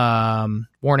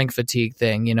warning fatigue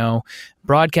thing.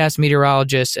 Broadcast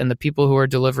meteorologists and the people who are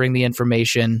delivering the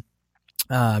information,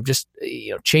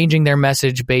 changing their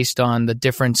message based on the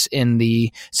difference in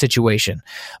the situation.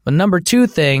 But number two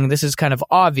thing, this is kind of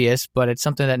obvious, but it's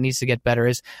something that needs to get better,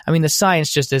 is, the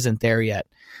science just isn't there yet.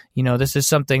 This is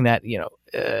something that,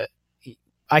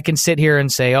 I can sit here and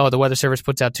say, oh, the Weather Service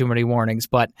puts out too many warnings.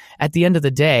 But at the end of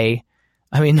the day,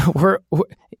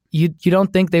 you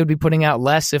don't think they would be putting out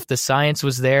less if the science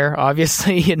was there,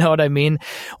 obviously, you know what I mean?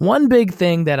 One big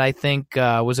thing that I think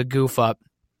was a goof up,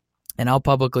 and I'll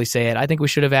publicly say it, I think we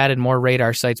should have added more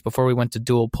radar sites before we went to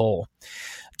dual pole.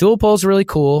 Dual pole is really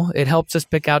cool. It helps us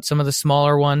pick out some of the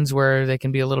smaller ones where they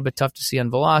can be a little bit tough to see on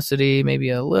velocity, maybe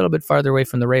a little bit farther away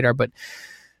from the radar. But,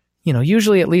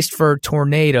 usually, at least for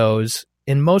tornadoes,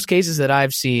 in most cases that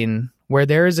I've seen where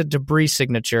there is a debris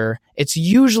signature, it's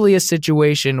usually a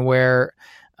situation where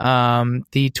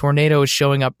the tornado is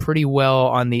showing up pretty well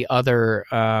on the other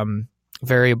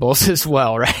variables as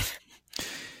well, right?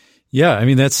 Yeah,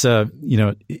 that's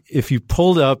if you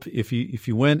pulled up, if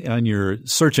you went on your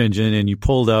search engine and you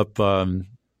pulled up Doppler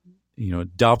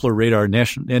radar,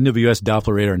 NWS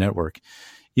Doppler radar network,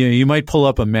 you might pull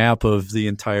up a map of the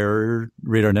entire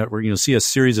radar network. See a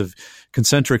series of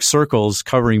concentric circles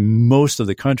covering most of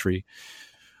the country.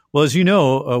 Well, as you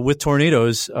know, with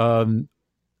tornadoes,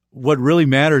 what really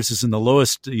matters is in the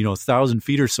lowest 1,000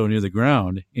 feet or so near the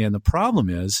ground, and the problem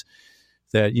is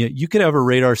that you could have a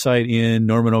radar site in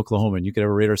Norman, Oklahoma, and you could have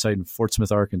a radar site in Fort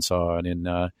Smith, Arkansas, and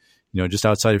in just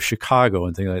outside of Chicago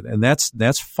and things like that. And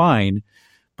that's fine.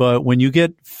 But when you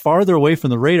get farther away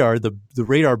from the radar, the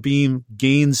radar beam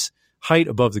gains height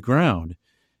above the ground.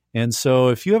 And so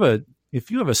if you have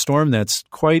a storm that's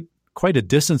quite a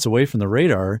distance away from the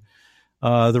radar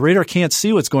can't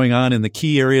see what's going on in the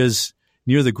key areas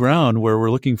near the ground where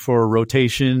we're looking for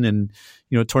rotation and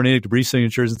tornadic debris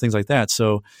signatures and things like that.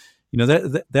 So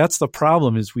that's the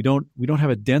problem, is we don't have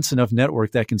a dense enough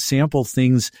network that can sample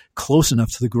things close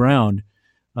enough to the ground,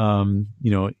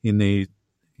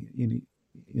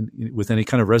 with any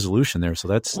kind of resolution there. So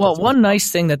that's one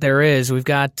nice thing that there is, we've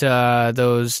got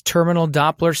those terminal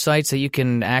Doppler sites that you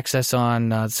can access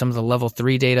on some of the level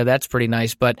 3 data. That's pretty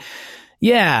nice. But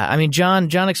yeah,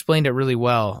 John explained it really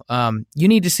well. You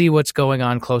need to see what's going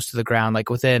on close to the ground, like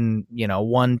within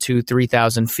 1, 2,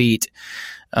 3,000 feet.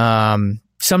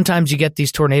 Sometimes you get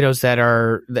these tornadoes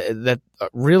that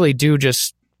really do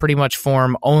just pretty much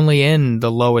form only in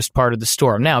the lowest part of the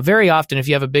storm. Now, very often, if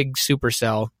you have a big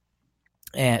supercell,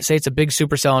 and say it's a big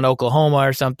supercell in Oklahoma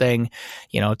or something,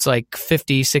 it's like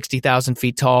 50, 60,000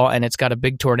 feet tall, and it's got a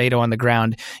big tornado on the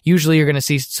ground. Usually you're going to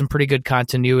see some pretty good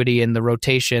continuity in the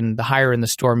rotation the higher in the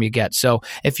storm you get. So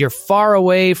if you're far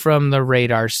away from the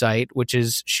radar site, which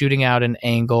is shooting out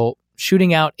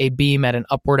a beam at an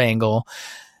upward angle,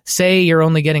 say you're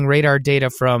only getting radar data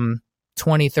from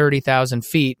 20, 30,000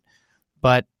 feet,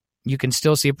 but you can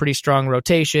still see a pretty strong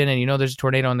rotation and you know there's a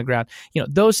tornado on the ground.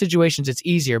 Those situations it's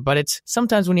easier, but it's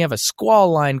sometimes when you have a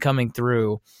squall line coming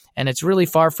through and it's really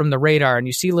far from the radar and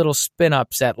you see little spin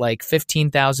ups at like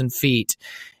 15,000 feet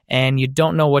and you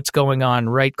don't know what's going on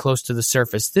right close to the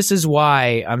surface. This is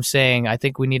why I'm saying I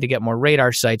think we need to get more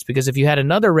radar sites, because if you had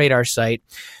another radar site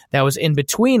that was in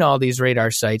between all these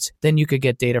radar sites, then you could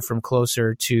get data from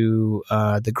closer to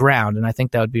the ground. And I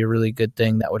think that would be a really good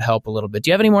thing that would help a little bit.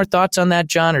 Do you have any more thoughts on that,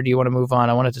 John, or do you want to move on?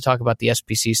 I wanted to talk about the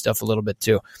SPC stuff a little bit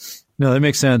too. No, that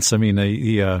makes sense. I mean,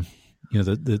 the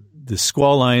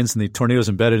squall lines and the tornadoes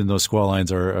embedded in those squall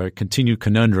lines are a continued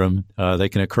conundrum. They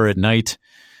can occur at night.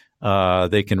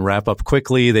 They can wrap up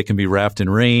quickly. They can be wrapped in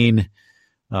rain,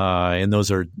 and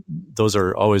those are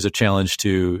always a challenge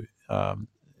to.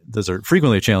 Those are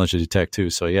frequently a challenge to detect too.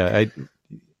 So yeah,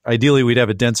 ideally we'd have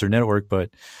a denser network, but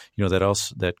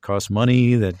that costs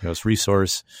money, that costs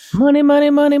resource. Money.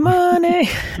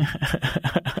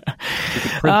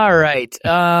 All right.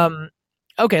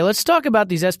 Okay, let's talk about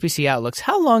these SPC outlooks.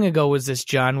 How long ago was this,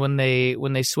 John, when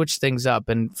they switched things up?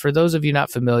 And for those of you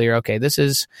not familiar, okay, this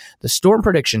is the Storm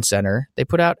Prediction Center. They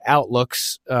put out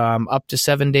outlooks up to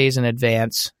 7 days in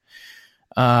advance.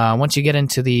 Once you get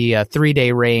into the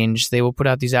 3-day range, they will put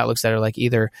out these outlooks that are like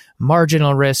either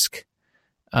marginal risk,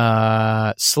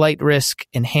 slight risk,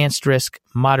 enhanced risk,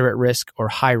 moderate risk, or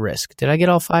high risk. Did I get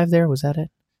all 5 there? Was that it?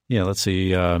 Yeah, let's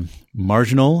see.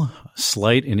 Marginal,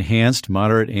 slight, enhanced,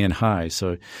 moderate, and high.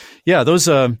 So, yeah, those.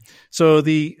 Again,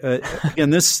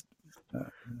 this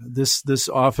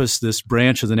office, this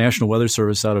branch of the National Weather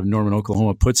Service out of Norman,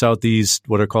 Oklahoma, puts out these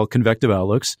what are called convective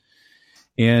outlooks,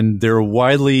 and they're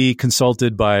widely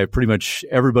consulted by pretty much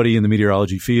everybody in the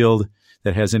meteorology field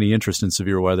that has any interest in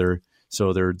severe weather.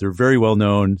 So they're very well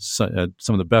known. Some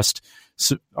of the best.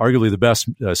 Arguably the best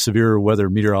severe weather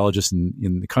meteorologists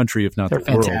in the country, if not They're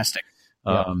the world. Fantastic.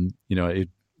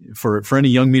 For any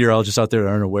young meteorologists out there that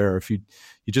aren't aware, if you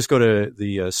just go to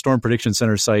the Storm Prediction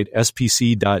Center site,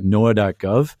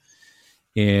 spc.noaa.gov,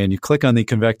 and you click on the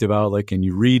convective outlook and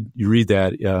you read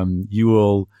that, you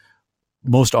will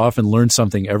most often learn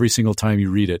something every single time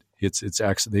you read it.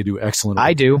 They do excellent work.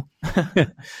 I do.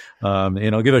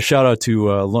 And I'll give a shout out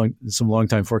to some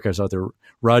longtime forecasters out there,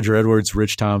 Roger Edwards,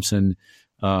 Rich Thompson.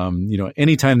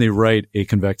 Anytime they write a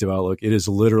convective outlook, it is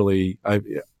literally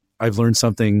I've learned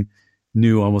something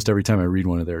new almost every time I read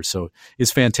one of theirs. So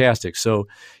it's fantastic. So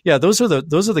yeah, those are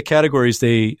the categories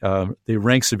they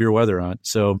rank severe weather on.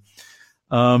 So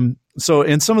and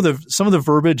some of the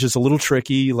verbiage is a little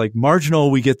tricky. Like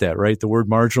marginal, we get that, right? The word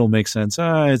marginal makes sense.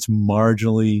 It's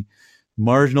marginal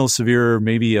severe,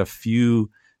 maybe a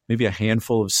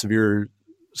handful of severe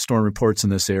storm reports in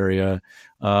this area.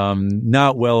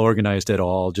 Not well organized at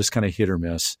all, just kind of hit or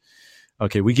miss.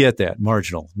 Okay, we get that.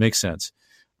 Marginal. Makes sense.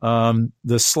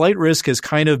 The slight risk has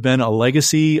kind of been a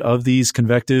legacy of these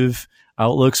convective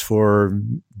outlooks for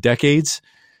decades.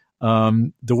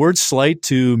 The word slight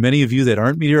to many of you that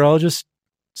aren't meteorologists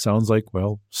sounds like,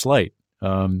 well, slight.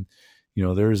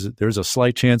 There's a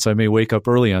slight chance I may wake up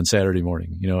early on Saturday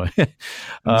morning, 0% chance.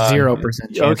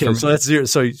 Okay. So that's 0.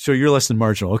 So you're less than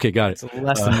marginal. Okay. Got it. It's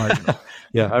less than marginal.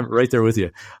 Yeah. I'm right there with you.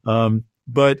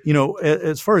 But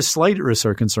as far as slight risks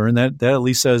are concerned, that at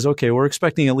least says, okay, we're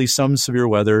expecting at least some severe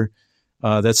weather,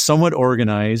 that's somewhat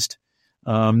organized,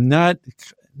 not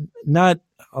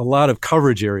a lot of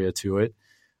coverage area to it.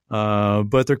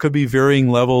 But there could be varying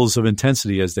levels of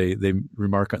intensity as they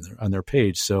remark on their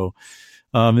page. So,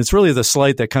 it's really the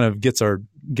slight that kind of gets our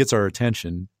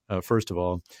attention, first of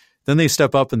all. Then they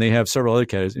step up and they have several other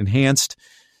categories. Enhanced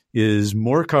is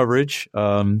more coverage,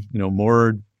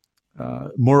 more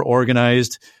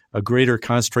organized, a greater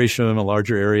concentration in a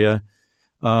larger area.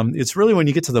 It's really when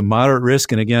you get to the moderate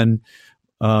risk. And again,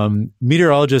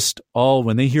 meteorologists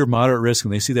when they hear moderate risk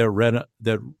and they see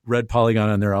that red polygon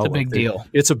on their outlook,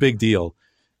 it's a big deal.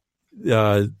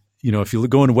 If you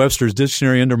go into Webster's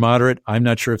dictionary under moderate, I'm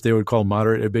not sure if they would call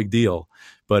moderate a big deal,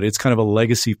 but it's kind of a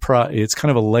legacy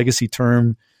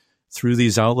term through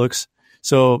these outlooks.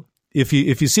 So if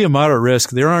you see a moderate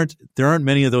risk, there aren't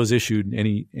many of those issued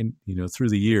through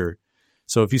the year.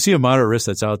 So if you see a moderate risk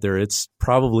that's out there, it's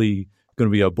probably going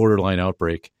to be a borderline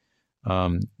outbreak.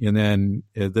 And then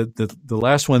the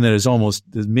last one that is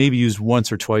maybe used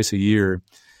once or twice a year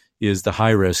is the high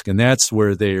risk, and that's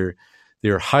where they're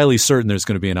highly certain there's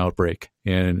going to be an outbreak,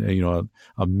 and a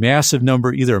massive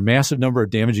number of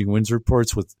damaging winds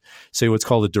reports with, say, what's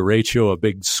called a derecho, a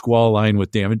big squall line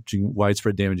with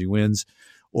widespread damaging winds,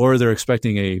 or they're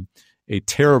expecting a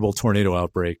terrible tornado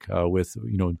outbreak with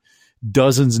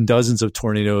dozens and dozens of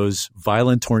tornadoes,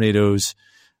 violent tornadoes.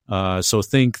 So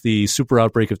think the super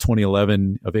outbreak of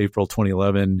April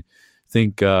 2011.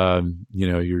 Think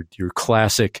your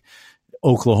classic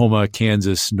Oklahoma,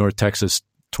 Kansas, North Texas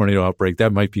tornado outbreak.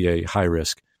 That might be a high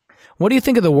risk. What do you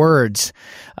think of the words?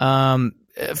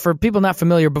 For people not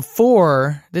familiar,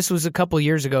 before, this was a couple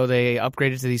years ago, they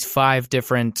upgraded to these 5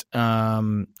 different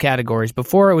categories.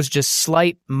 Before, it was just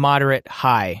slight, moderate,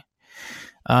 high.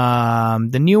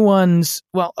 The new ones,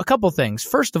 well, a couple things.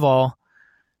 First of all,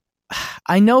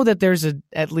 I know that there's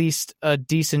at least a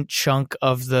decent chunk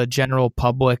of the general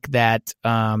public that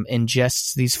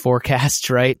ingests these forecasts,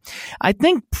 right? I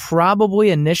think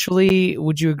probably initially,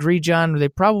 would you agree, John? They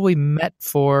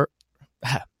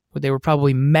were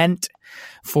probably meant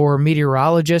for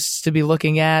meteorologists to be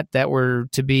looking at, that were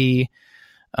to be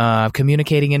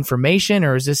communicating information,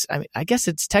 or is this? I guess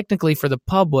it's technically for the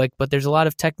public, but there's a lot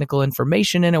of technical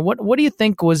information in it. What do you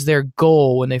think was their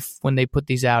goal when they put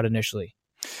these out initially?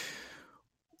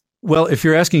 Well, if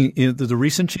you're asking the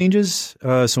recent changes,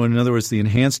 so in other words, the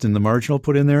enhanced and the marginal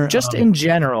put in there, just in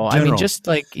general. I mean, just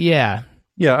like yeah.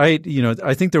 I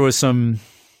think there was some.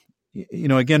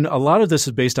 Again, a lot of this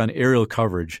is based on aerial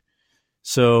coverage.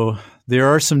 So there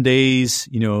are some days,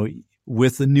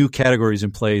 with the new categories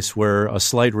in place where a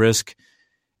slight risk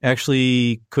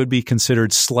actually could be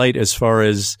considered slight as far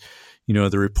as,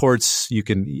 the reports. You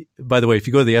can, by the way, if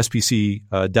you go to the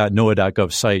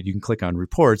spc.noaa.gov site, you can click on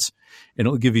reports and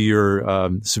it'll give you your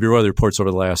severe weather reports over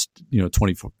the last, 12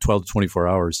 to 24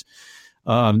 hours.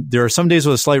 There are some days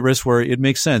with a slight risk where it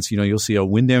makes sense. You'll see a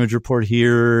wind damage report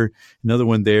here, another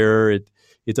one there.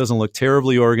 It doesn't look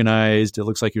terribly organized. It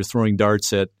looks like you're throwing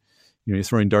darts at a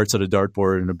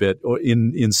dartboard in a bit, or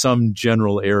in some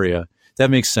general area.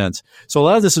 That makes sense. So a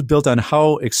lot of this is built on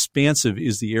how expansive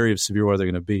is the area of severe weather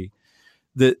going to be.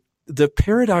 The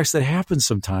paradox that happens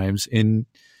sometimes, and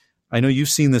I know you've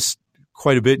seen this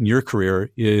quite a bit in your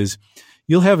career, is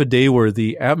you'll have a day where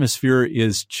the atmosphere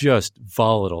is just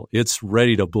volatile. It's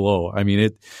ready to blow. I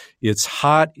mean, it's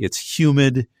hot. It's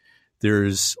humid.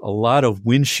 There's a lot of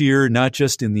wind shear, not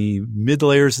just in the mid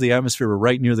layers of the atmosphere, but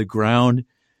right near the ground.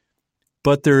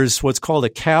 But there's what's called a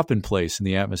cap in place in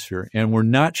the atmosphere, and we're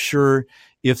not sure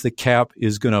if the cap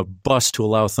is going to bust to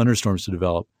allow thunderstorms to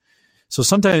develop. So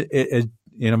sometimes, and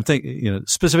I'm thinking,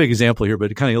 specific example here,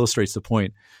 but it kind of illustrates the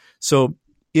point. So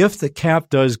if the cap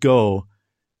does go,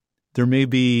 there may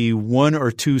be 1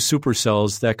 or 2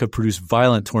 supercells that could produce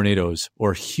violent tornadoes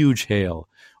or huge hail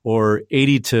or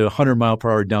 80 to 100 mile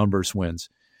per hour downburst winds.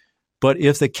 But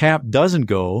if the cap doesn't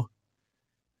go,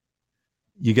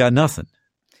 you got nothing.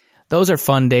 Those are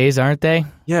fun days, aren't they?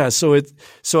 Yeah. So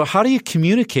how do you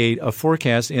communicate a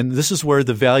forecast? And this is where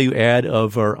the value add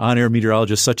of our on-air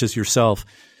meteorologists, such as yourself,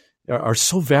 are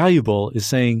so valuable, is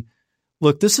saying,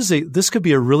 look, this could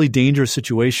be a really dangerous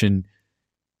situation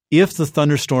if the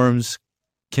thunderstorms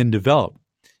can develop.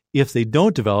 If they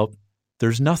don't develop,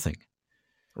 there's nothing.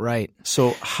 Right.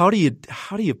 So how do you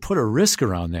put a risk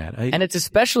around that? And it's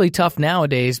especially tough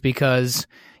nowadays because,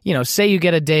 say you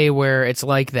get a day where it's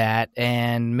like that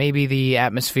and maybe the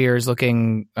atmosphere is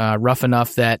looking rough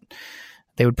enough that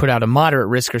they would put out a moderate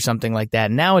risk or something like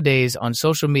that. Nowadays on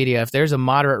social media, if there's a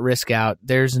moderate risk out,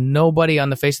 there's nobody on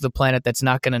the face of the planet that's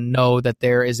not going to know that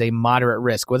there is a moderate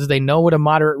risk. Whether they know what a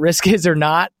moderate risk is or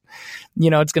not,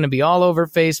 it's going to be all over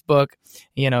Facebook.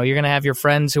 You're going to have your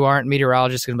friends who aren't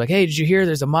meteorologists going to be like, hey, did you hear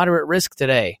there's a moderate risk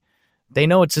today? They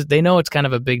know it's kind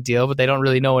of a big deal, but they don't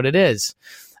really know what it is.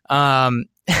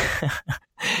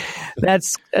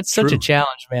 That's such a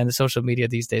challenge, man, the social media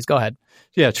these days. Go ahead.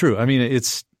 Yeah, true. I mean,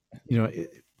 it's,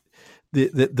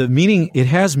 the meaning, it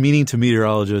has meaning to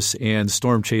meteorologists and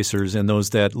storm chasers and those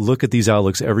that look at these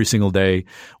outlooks every single day.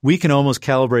 We can almost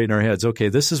calibrate in our heads. Okay,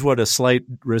 this is what a slight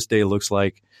risk day looks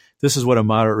like. This is what a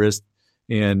moderate risk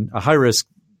and a high risk,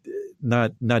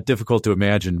 not difficult to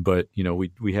imagine, but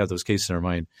we have those cases in our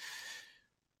mind.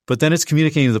 But then it's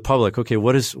communicating to the public. Okay,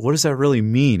 what does that really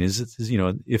mean? Is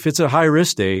if it's a high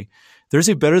risk day, there's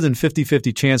a better than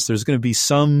 50-50 chance there's going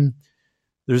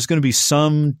to be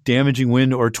some damaging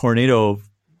wind or tornado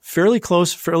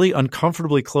fairly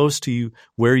uncomfortably close to you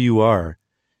where you are,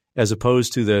 as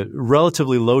opposed to the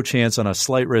relatively low chance on a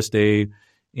slight risk day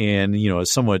and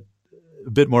a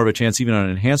bit more of a chance even on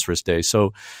an enhanced risk day.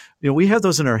 So, we have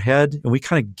those in our head and we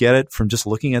kind of get it from just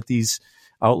looking at these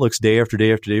outlooks day after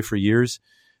day after day for years.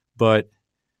 But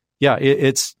yeah,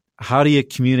 it's how do you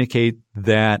communicate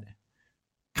that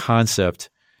concept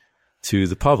to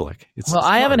the public?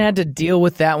 I haven't had to deal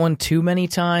with that one too many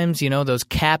times. Those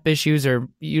cap issues are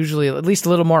usually at least a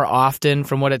little more often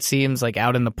from what it seems like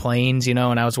out in the plains, and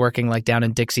I was working like down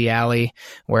in Dixie Alley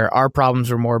where our problems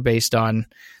were more based on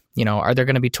are there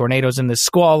going to be tornadoes in this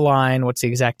squall line? What's the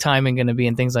exact timing going to be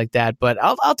and things like that? But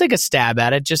I'll take a stab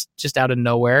at it just out of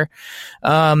nowhere.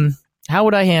 How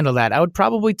would I handle that? I would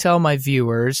probably tell my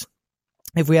viewers,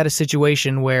 if we had a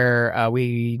situation where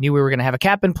we knew we were going to have a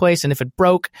cap in place, and if it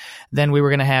broke, then we were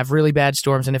going to have really bad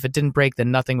storms, and if it didn't break,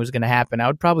 then nothing was going to happen. I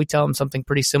would probably tell them something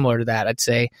pretty similar to that. I'd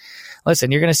say,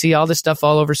 listen, you're going to see all this stuff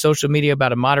all over social media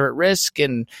about a moderate risk,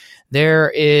 and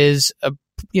there's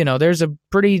a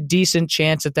pretty decent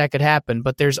chance that could happen,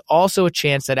 but there's also a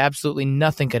chance that absolutely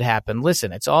nothing could happen.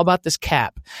 Listen, it's all about this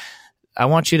cap. I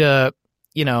want you to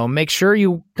make sure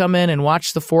you come in and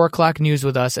watch the 4:00 news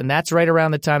with us. And that's right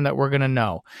around the time that we're going to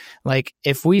know. Like,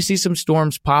 if we see some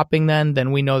storms popping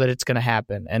then we know that it's going to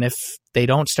happen. And if they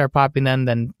don't start popping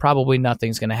then probably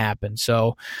nothing's going to happen.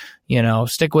 So,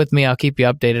 stick with me. I'll keep you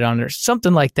updated on it.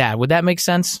 Something like that. Would that make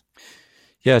sense?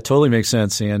 Yeah, it totally makes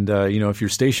sense. And, if your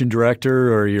station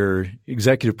director or your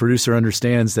executive producer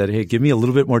understands that, hey, give me a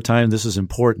little bit more time, this is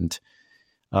important.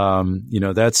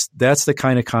 That's the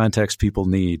kind of context people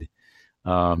need.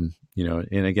 And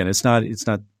again, it's not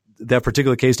that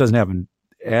particular case doesn't happen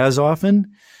as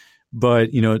often, but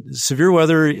severe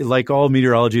weather, like all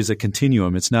meteorology, is a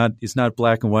continuum. It's not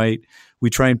black and white.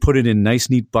 We try and put it in nice,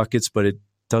 neat buckets, but it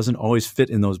doesn't always fit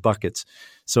in those buckets.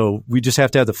 So we just have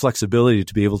to have the flexibility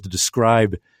to be able to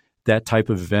describe that type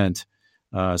of event,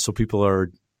 so people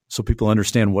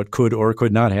understand what could or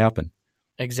could not happen.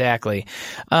 Exactly.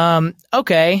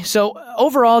 Okay. So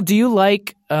overall, do you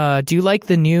like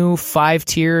the new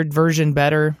 5-tiered version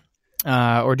better,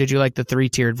 or did you like the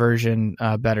 3-tiered version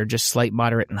better? Just slight,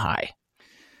 moderate, and high.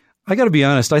 I got to be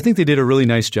honest. I think they did a really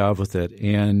nice job with it,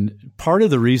 and part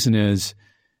of the reason is,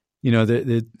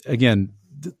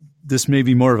 this may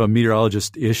be more of a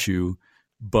meteorologist issue,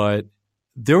 but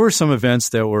there were some events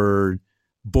that were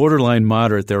borderline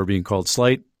moderate that were being called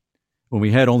slight, when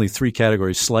we had only 3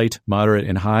 categories: slight, moderate,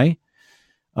 and high.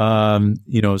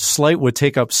 Slight would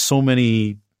take up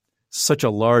such a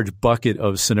large bucket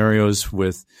of scenarios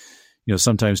with,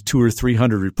 sometimes 200 or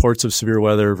 300 reports of severe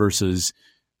weather versus,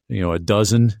 a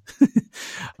dozen.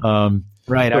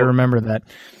 Right. I remember that.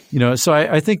 So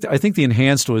I think the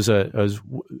enhanced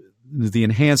the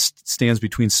enhanced stands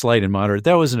between slight and moderate.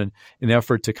 That was an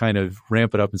effort to kind of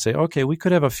ramp it up and say, okay, we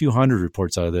could have a few hundred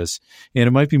reports out of this, and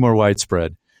it might be more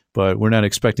widespread. But we're not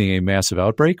expecting a massive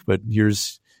outbreak, but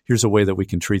here's a way that we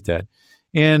can treat that.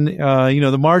 And,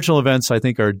 the marginal events, I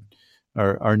think,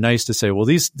 are nice to say, well,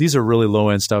 these are really low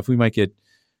end stuff. We might get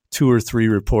 2 or 3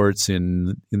 reports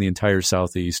in the entire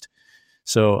Southeast.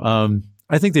 So,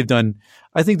 I think they've done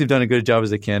a good job as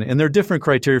they can. And there are different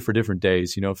criteria for different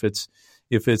days. If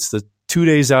it's the 2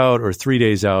 days out or 3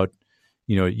 days out,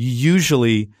 you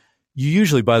usually,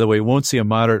 by the way, won't see a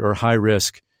moderate or high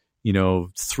risk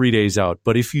 3 days out.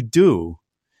 But if you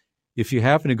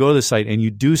happen to go to the site and you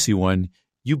do see one,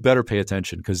 you better pay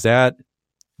attention, because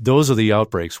those are the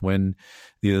outbreaks. When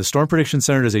the Storm Prediction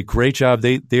Center does a great job,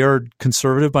 they are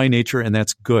conservative by nature, and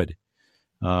that's good.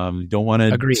 You don't want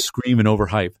to scream and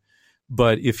overhype.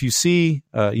 But if you see,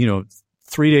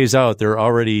 3 days out, they're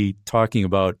already talking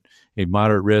about a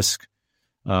moderate risk,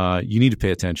 you need to pay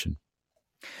attention.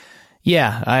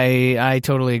 Yeah, I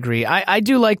totally agree. I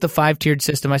do like the 5-tiered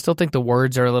system. I still think the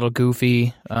words are a little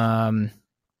goofy. Because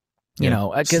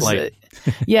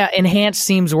enhanced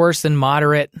seems worse than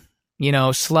moderate.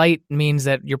 Slight means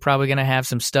that you're probably going to have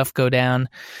some stuff go down.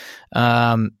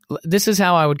 This is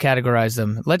how I would categorize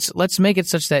them. Let's make it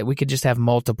such that we could just have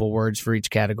multiple words for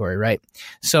each category, right?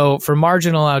 So for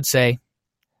marginal, I would say,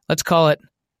 let's call it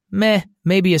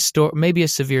maybe a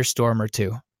severe storm or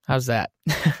two. How's that?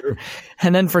 Sure.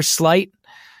 And then for slight,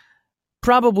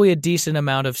 probably a decent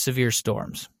amount of severe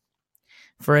storms.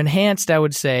 For enhanced, I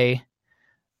would say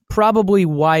probably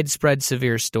widespread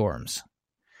severe storms.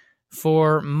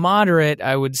 For moderate,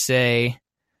 I would say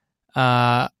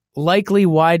likely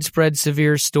widespread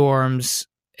severe storms,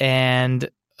 and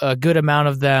a good amount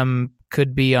of them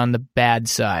could be on the bad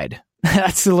side.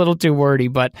 That's a little too wordy,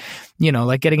 but,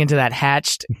 like getting into that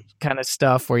hatched kind of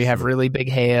stuff where you have really big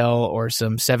hail or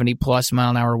some 70-plus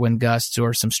mile-an-hour wind gusts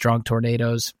or some strong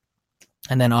tornadoes.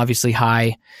 And then obviously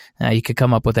high, you could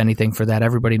come up with anything for that.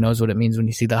 Everybody knows what it means when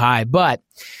you see the high. But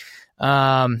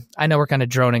I know we're kind of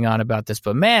droning on about this,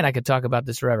 but man, I could talk about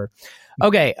this forever.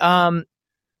 Okay,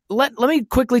 let me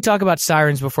quickly talk about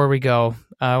sirens before we go.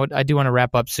 I do want to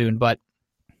wrap up soon, but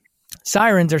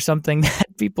sirens are something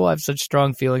that people have such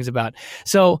strong feelings about.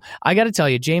 So I got to tell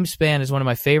you, James Spann is one of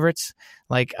my favorites.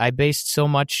 Like, I based so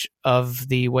much of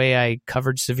the way I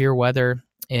covered severe weather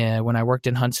when I worked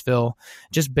in Huntsville,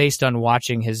 just based on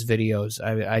watching his videos.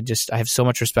 I have so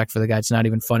much respect for the guy. It's not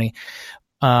even funny.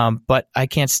 But I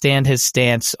can't stand his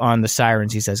stance on the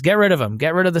sirens. He says, get rid of them.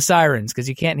 Get rid of the sirens because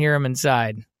you can't hear them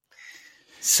inside.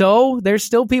 So there's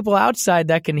still people outside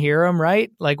that can hear them,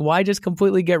 right? Like, why just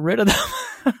completely get rid of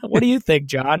them? What do you think,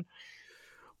 John?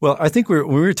 Well, I think when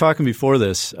we were talking before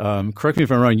this, correct me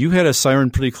if I'm wrong, you had a siren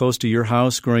pretty close to your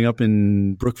house growing up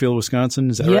in Brookfield,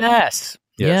 Wisconsin. Is that right?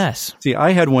 Yes. See,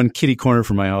 I had one kitty corner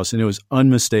from my house, and it was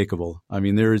unmistakable. I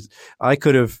mean, I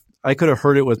could have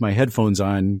heard it with my headphones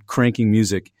on, cranking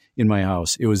music in my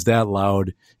house. It was that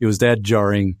loud. It was that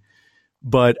jarring.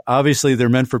 But obviously, they're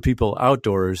meant for people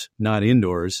outdoors, not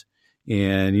indoors.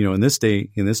 And in this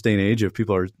day and age, if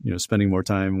people are spending more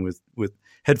time with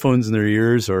headphones in their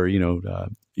ears or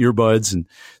earbuds and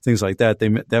things like that,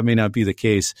 that may not be the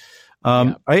case.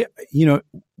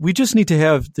 We just need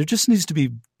to there just needs to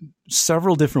be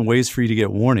several different ways for you to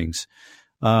get warnings.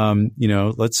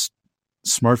 Smartphones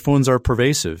are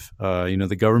pervasive.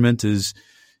 The government has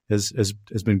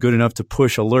been good enough to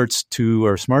push alerts to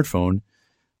our smartphone,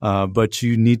 but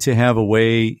you need to have a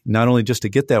way not only just to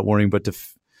get that warning,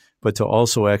 but to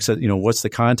also access. What's the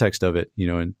context of it?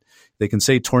 And they can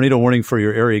say tornado warning for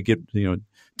your area.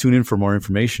 Tune in for more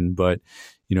information. But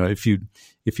if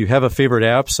you have a favorite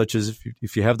app, such as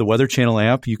if you have the Weather Channel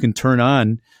app, you can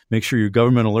make sure your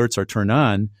government alerts are turned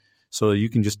on, so you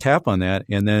can just tap on that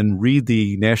and then read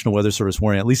the National Weather Service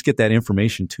warning, at least get that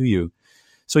information to you.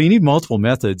 So you need multiple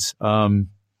methods, whether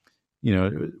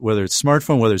it's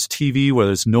smartphone, whether it's TV,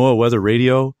 whether it's NOAA weather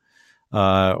radio,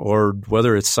 or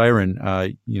whether it's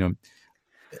siren,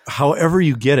 however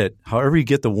you get it, however you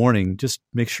get the warning, just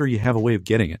make sure you have a way of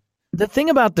getting it. The thing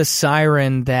about the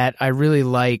siren that I really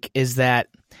like is that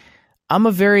I'm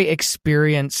a very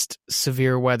experienced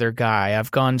severe weather guy.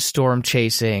 I've gone storm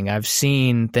chasing. I've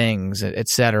seen things,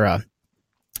 etc.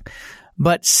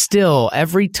 But still,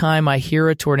 every time I hear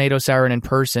a tornado siren in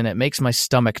person, it makes my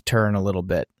stomach turn a little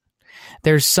bit.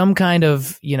 There's some kind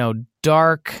of,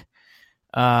 dark,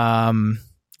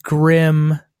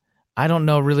 grim, I don't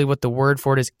know really what the word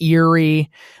for it is, eerie.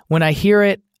 When I hear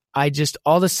it, I just,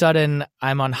 all of a sudden,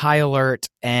 I'm on high alert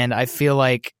and I feel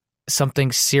like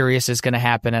something serious is going to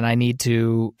happen and I need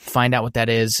to find out what that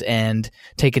is and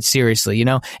take it seriously.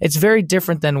 It's very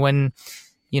different than when,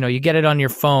 you get it on your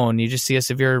phone. You just see a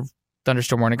severe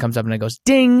thunderstorm warning comes up and it goes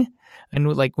ding.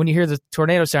 And like when you hear the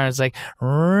tornado siren, it's like,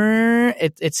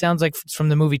 it sounds like it's from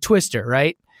the movie Twister,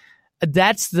 right?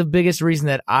 That's the biggest reason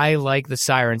that I like the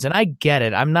sirens. And I get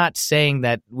it. I'm not saying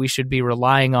that we should be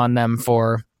relying on them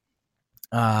for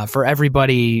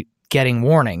everybody getting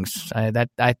warnings.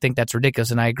 I think that's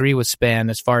ridiculous, and I agree with Span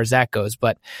as far as that goes.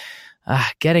 But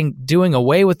doing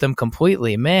away with them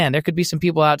completely, man, there could be some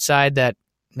people outside that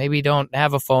maybe don't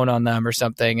have a phone on them or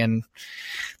something, and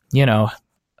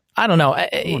I don't know.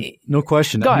 No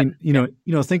question. I mean,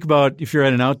 think about if you're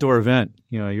at an outdoor event.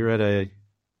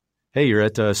 You're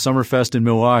at Summerfest in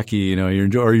Milwaukee,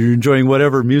 you're enjoying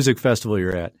whatever music festival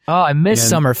you're at. Oh, I miss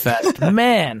Summerfest,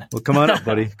 man. Well, come on up,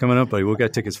 buddy. We'll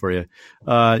get tickets for you.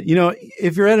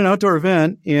 If you're at an outdoor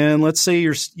event and let's say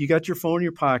you got your phone in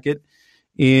your pocket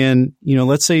and,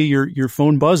 let's say your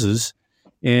phone buzzes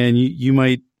and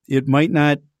it might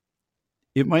not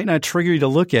trigger you to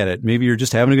look at it. Maybe you're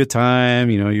just having a good time.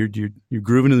 You're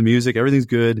grooving to the music. Everything's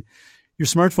good. Your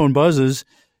smartphone buzzes.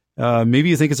 Maybe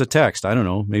you think it's a text. I don't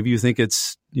know. Maybe you think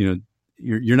it's,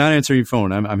 you're not answering your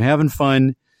phone. I'm having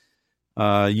fun.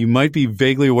 You might be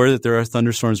vaguely aware that there are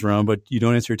thunderstorms around, but you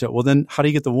don't answer your text. Well, then how do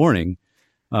you get the warning?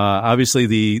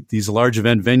 Obviously these large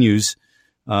event venues,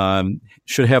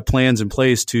 should have plans in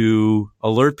place to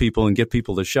alert people and get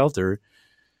people to shelter.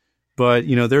 But,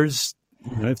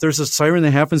 if there's a siren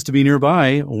that happens to be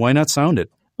nearby, why not sound it?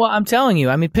 Well, I'm telling you,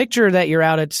 picture that you're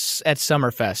out at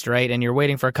Summerfest, right? And you're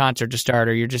waiting for a concert to start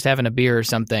or you're just having a beer or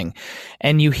something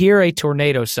and you hear a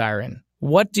tornado siren.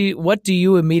 What do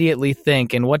you immediately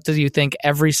think? And what do you think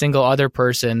every single other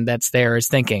person that's there is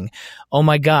thinking? Oh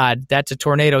my God, that's a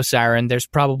tornado siren. There's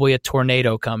probably a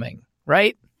tornado coming,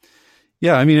 right?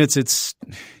 Yeah.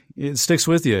 It sticks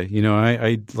with you.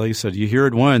 I like you said, you hear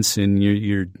it once and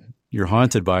you're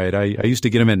haunted by it. I used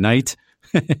to get them at night.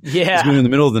 Yeah, in the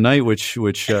middle of the night, which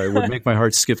would make my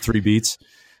heart skip 3 beats.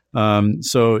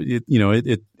 So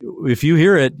if you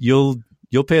hear it, you'll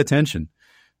pay attention.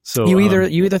 So you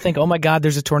either think, oh my God,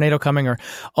 there's a tornado coming, or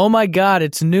oh my God,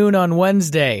 it's noon on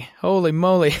Wednesday. Holy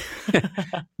moly!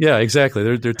 Yeah,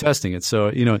 exactly. They're testing it. So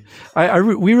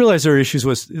we realize there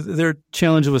are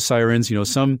challenges with sirens.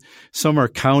 Some are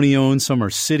county owned, some are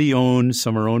city owned,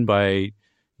 some are owned by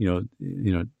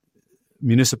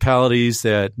municipalities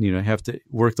that have to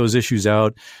work those issues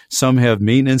out. Some have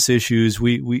maintenance issues.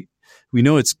 We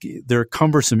know there are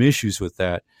cumbersome issues with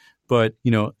that, but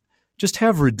just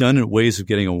have redundant ways of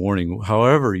getting a warning,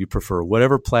 however you prefer,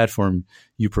 whatever platform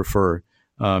you prefer.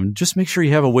 Just make sure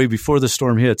you have a way before the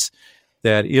storm hits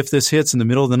that if this hits in the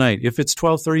middle of the night, if it's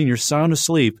 12:30 and you're sound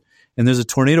asleep and there's a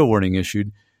tornado warning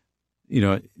issued,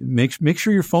 make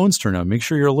sure your phone's turned on, make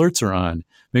sure your alerts are on,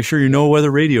 make sure your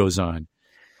weather radio is on.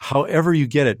 However you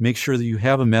get it, make sure that you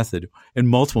have a method and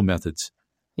multiple methods.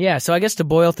 Yeah, so I guess to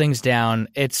boil things down,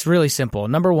 it's really simple.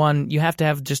 Number one, you have to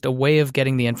have just a way of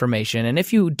getting the information. And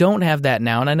if you don't have that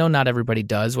now, and I know not everybody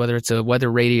does, whether it's a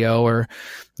weather radio or,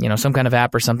 some kind of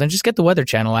app or something, just get the Weather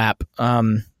Channel app.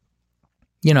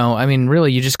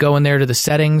 Really, you just go in there to the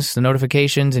settings, the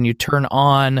notifications, and you turn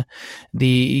on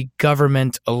the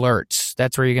government alerts.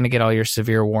 That's where you're going to get all your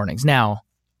severe warnings. Now,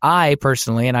 I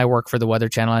personally, and I work for the Weather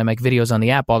Channel, I make videos on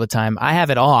the app all the time. I have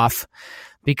it off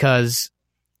because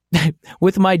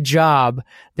with my job,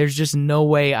 there's just no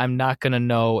way I'm not going to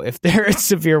know if there is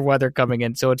severe weather coming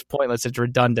in. So it's pointless. It's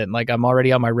redundant. Like I'm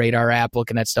already on my radar app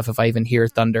looking at stuff if I even hear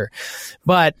thunder.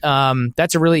 But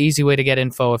that's a really easy way to get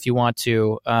info if you want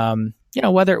to.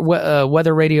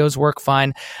 Weather radios work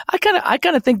fine. I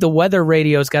kind of think the weather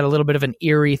radio's got a little bit of an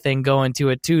eerie thing going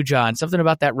to it too, John. Something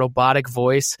about that robotic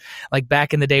voice, like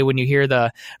back in the day when you hear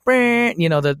the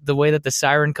way that the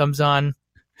siren comes on,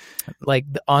 like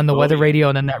on the weather radio,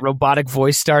 and then that robotic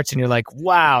voice starts, and you're like,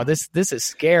 "Wow, this is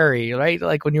scary," right?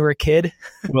 Like when you were a kid.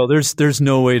 Well, there's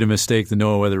no way to mistake the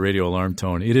NOAA weather radio alarm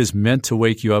tone. It is meant to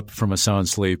wake you up from a sound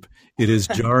sleep. It is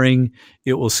jarring.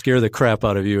 It will scare the crap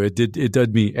out of you. It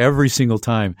did me every single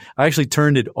time. I actually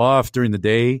turned it off during the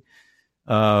day.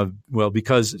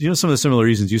 Because some of the similar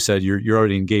reasons you said, you're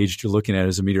already engaged, you're looking at it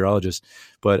as a meteorologist,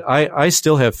 but I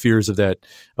still have fears of that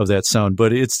sound,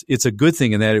 but it's a good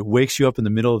thing in that it wakes you up in the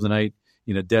middle of the night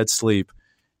in a dead sleep,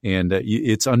 and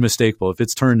it's unmistakable. If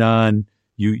it's turned on,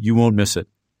 you won't miss it.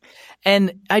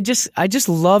 And I just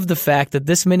love the fact that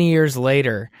this many years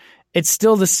later, it's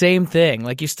still the same thing.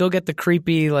 Like you still get the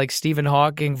creepy, like Stephen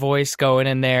Hawking voice going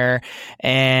in there,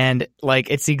 and like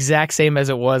it's the exact same as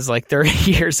it was like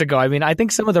 30 years ago. I mean, I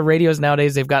think some of the radios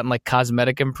nowadays, they've gotten like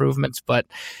cosmetic improvements, but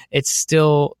it's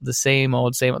still the same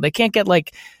old. They can't get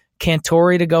like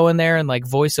Cantori to go in there and like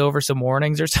voice over some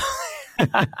warnings or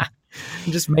something.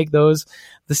 Just make those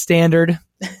the standard.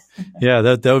 Yeah,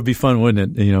 that would be fun,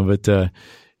 wouldn't it?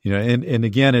 And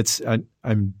again,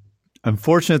 I'm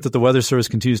fortunate that the Weather Service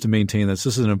continues to maintain this.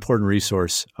 This is an important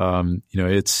resource.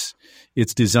 It's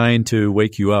designed to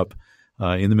wake you up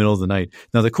in the middle of the night.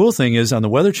 Now, the cool thing is on the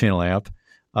Weather Channel app,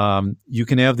 you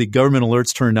can have the government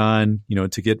alerts turned on,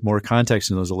 to get more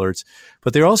context in those alerts.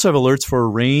 But they also have alerts for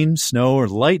rain, snow, or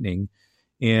lightning.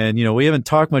 And we haven't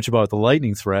talked much about the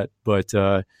lightning threat, but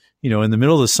in the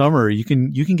middle of the summer, you can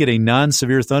get a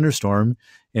non-severe thunderstorm.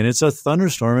 And it's a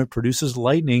thunderstorm. It produces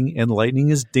lightning, and lightning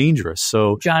is dangerous.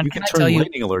 So John, you can turn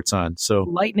lightning alerts on. So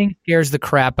lightning scares the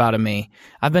crap out of me.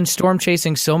 I've been storm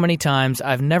chasing so many times.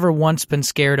 I've never once been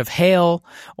scared of hail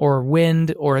or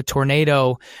wind or a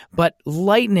tornado. But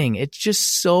lightning, it's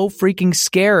just so freaking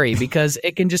scary because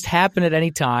it can just happen at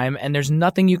any time, and there's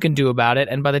nothing you can do about it.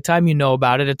 And by the time you know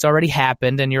about it, it's already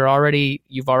happened, and you've already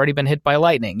been hit by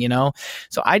lightning.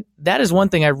 So that is one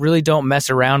thing I really don't mess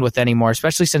around with anymore,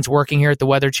 especially since working here at the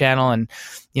Weather Channel and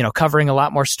covering a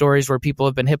lot more stories where people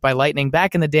have been hit by lightning.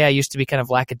 Back in the day, I used to be kind of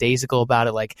lackadaisical about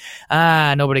it, like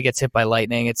nobody gets hit by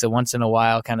lightning, it's a once in a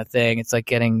while kind of thing. It's like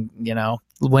getting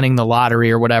winning the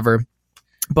lottery or whatever.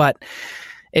 But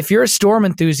if you're a storm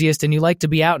enthusiast and you like to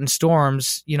be out in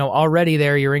storms, already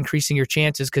there you're increasing your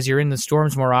chances because you're in the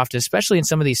storms more often, especially in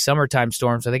some of these summertime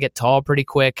storms where they get tall pretty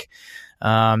quick.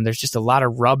 There's just a lot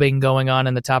of rubbing going on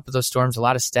in the top of those storms, a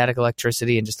lot of static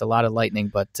electricity, and just a lot of lightning.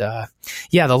 But the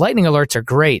lightning alerts are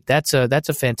great. That's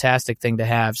a fantastic thing to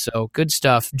have. So good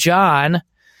stuff. John,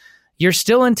 you're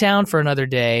still in town for another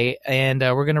day, and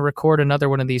we're going to record another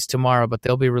one of these tomorrow, but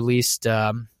they'll be released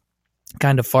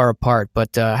kind of far apart.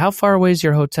 But how far away is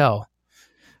your hotel?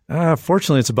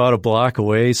 Fortunately, it's about a block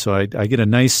away, so I get a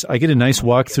nice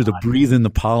walk through the breathe in the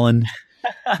pollen.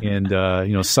 And,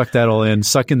 suck that all in,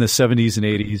 suck in the 70s and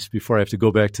 80s before I have to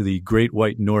go back to the great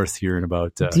white north here in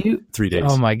about 3 days.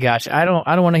 Oh my gosh. I don't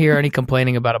want to hear any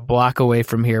complaining about a block away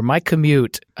from here. My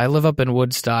commute, I live up in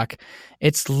Woodstock.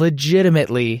 It's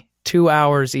legitimately 2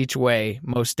 hours each way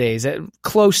most days,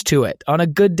 close to it. On a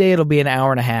good day, it'll be an hour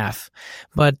and a half.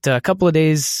 But a couple of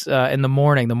days in the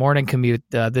morning commute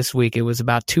this week, it was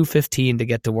about 2:15 to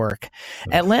get to work.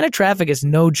 Atlanta traffic is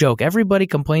no joke. Everybody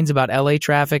complains about LA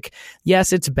traffic.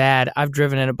 Yes, it's bad. I've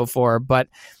driven in it before, but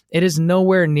it is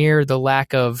nowhere near the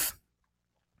lack of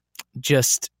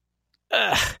just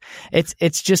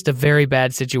it's just a very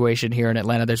bad situation here in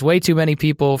Atlanta. There's way too many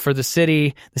people for the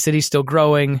city. The city's still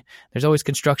growing. There's always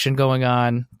construction going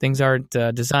on. Things aren't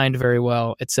designed very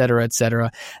well, et cetera, et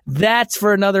cetera. That's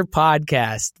for another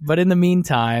podcast. But in the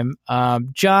meantime,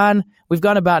 John, we've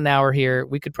gone about an hour here.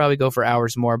 We could probably go for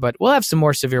hours more, but we'll have some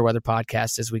more severe weather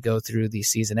podcasts as we go through the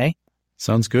season, eh?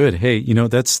 Sounds good. Hey,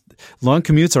 that's long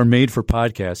commutes are made for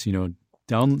podcasts.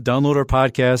 Download our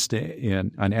podcast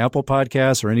and on Apple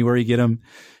Podcasts or anywhere you get them.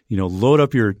 Load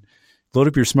up your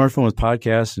smartphone with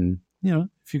podcasts, and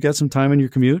if you've got some time in your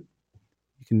commute,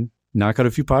 you can knock out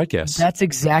a few podcasts. That's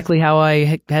exactly how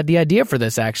I had the idea for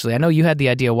this. Actually, I know you had the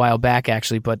idea a while back,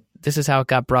 actually, but this is how it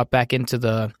got brought back into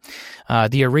the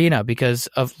arena because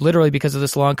of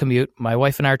this long commute. My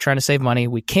wife and I are trying to save money.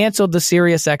 We canceled the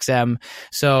Sirius XM,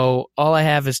 so all I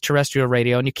have is terrestrial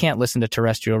radio, and you can't listen to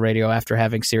terrestrial radio after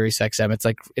having Sirius XM.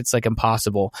 It's like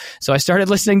impossible. So I started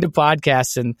listening to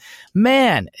podcasts, and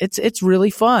man, it's really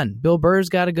fun. Bill Burr's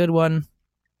got a good one.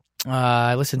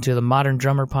 I listened to the Modern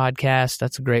Drummer podcast.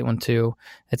 That's a great one too,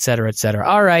 et cetera, et cetera.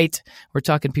 All right. We're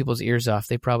talking people's ears off.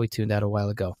 They probably tuned out a while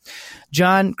ago.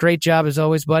 John, great job as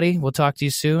always, buddy. We'll talk to you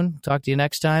soon. Talk to you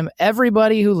next time.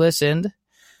 Everybody who listened,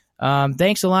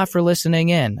 thanks a lot for listening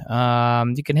in.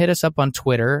 You can hit us up on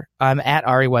Twitter. I'm at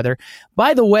Ari Weather.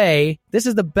 By the way, this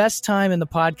is the best time in the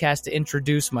podcast to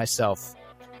introduce myself.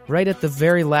 Right at the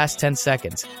very last 10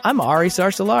 seconds. I'm Ari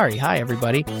Sarsalari. Hi,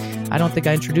 everybody. I don't think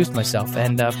I introduced myself.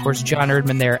 And, of course, John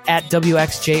Erdman there at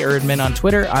WXJ Erdman on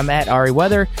Twitter. I'm at Ari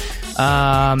Weather.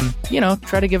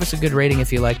 Try to give us a good rating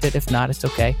if you liked it. If not, it's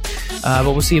okay. But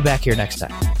we'll see you back here next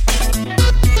time.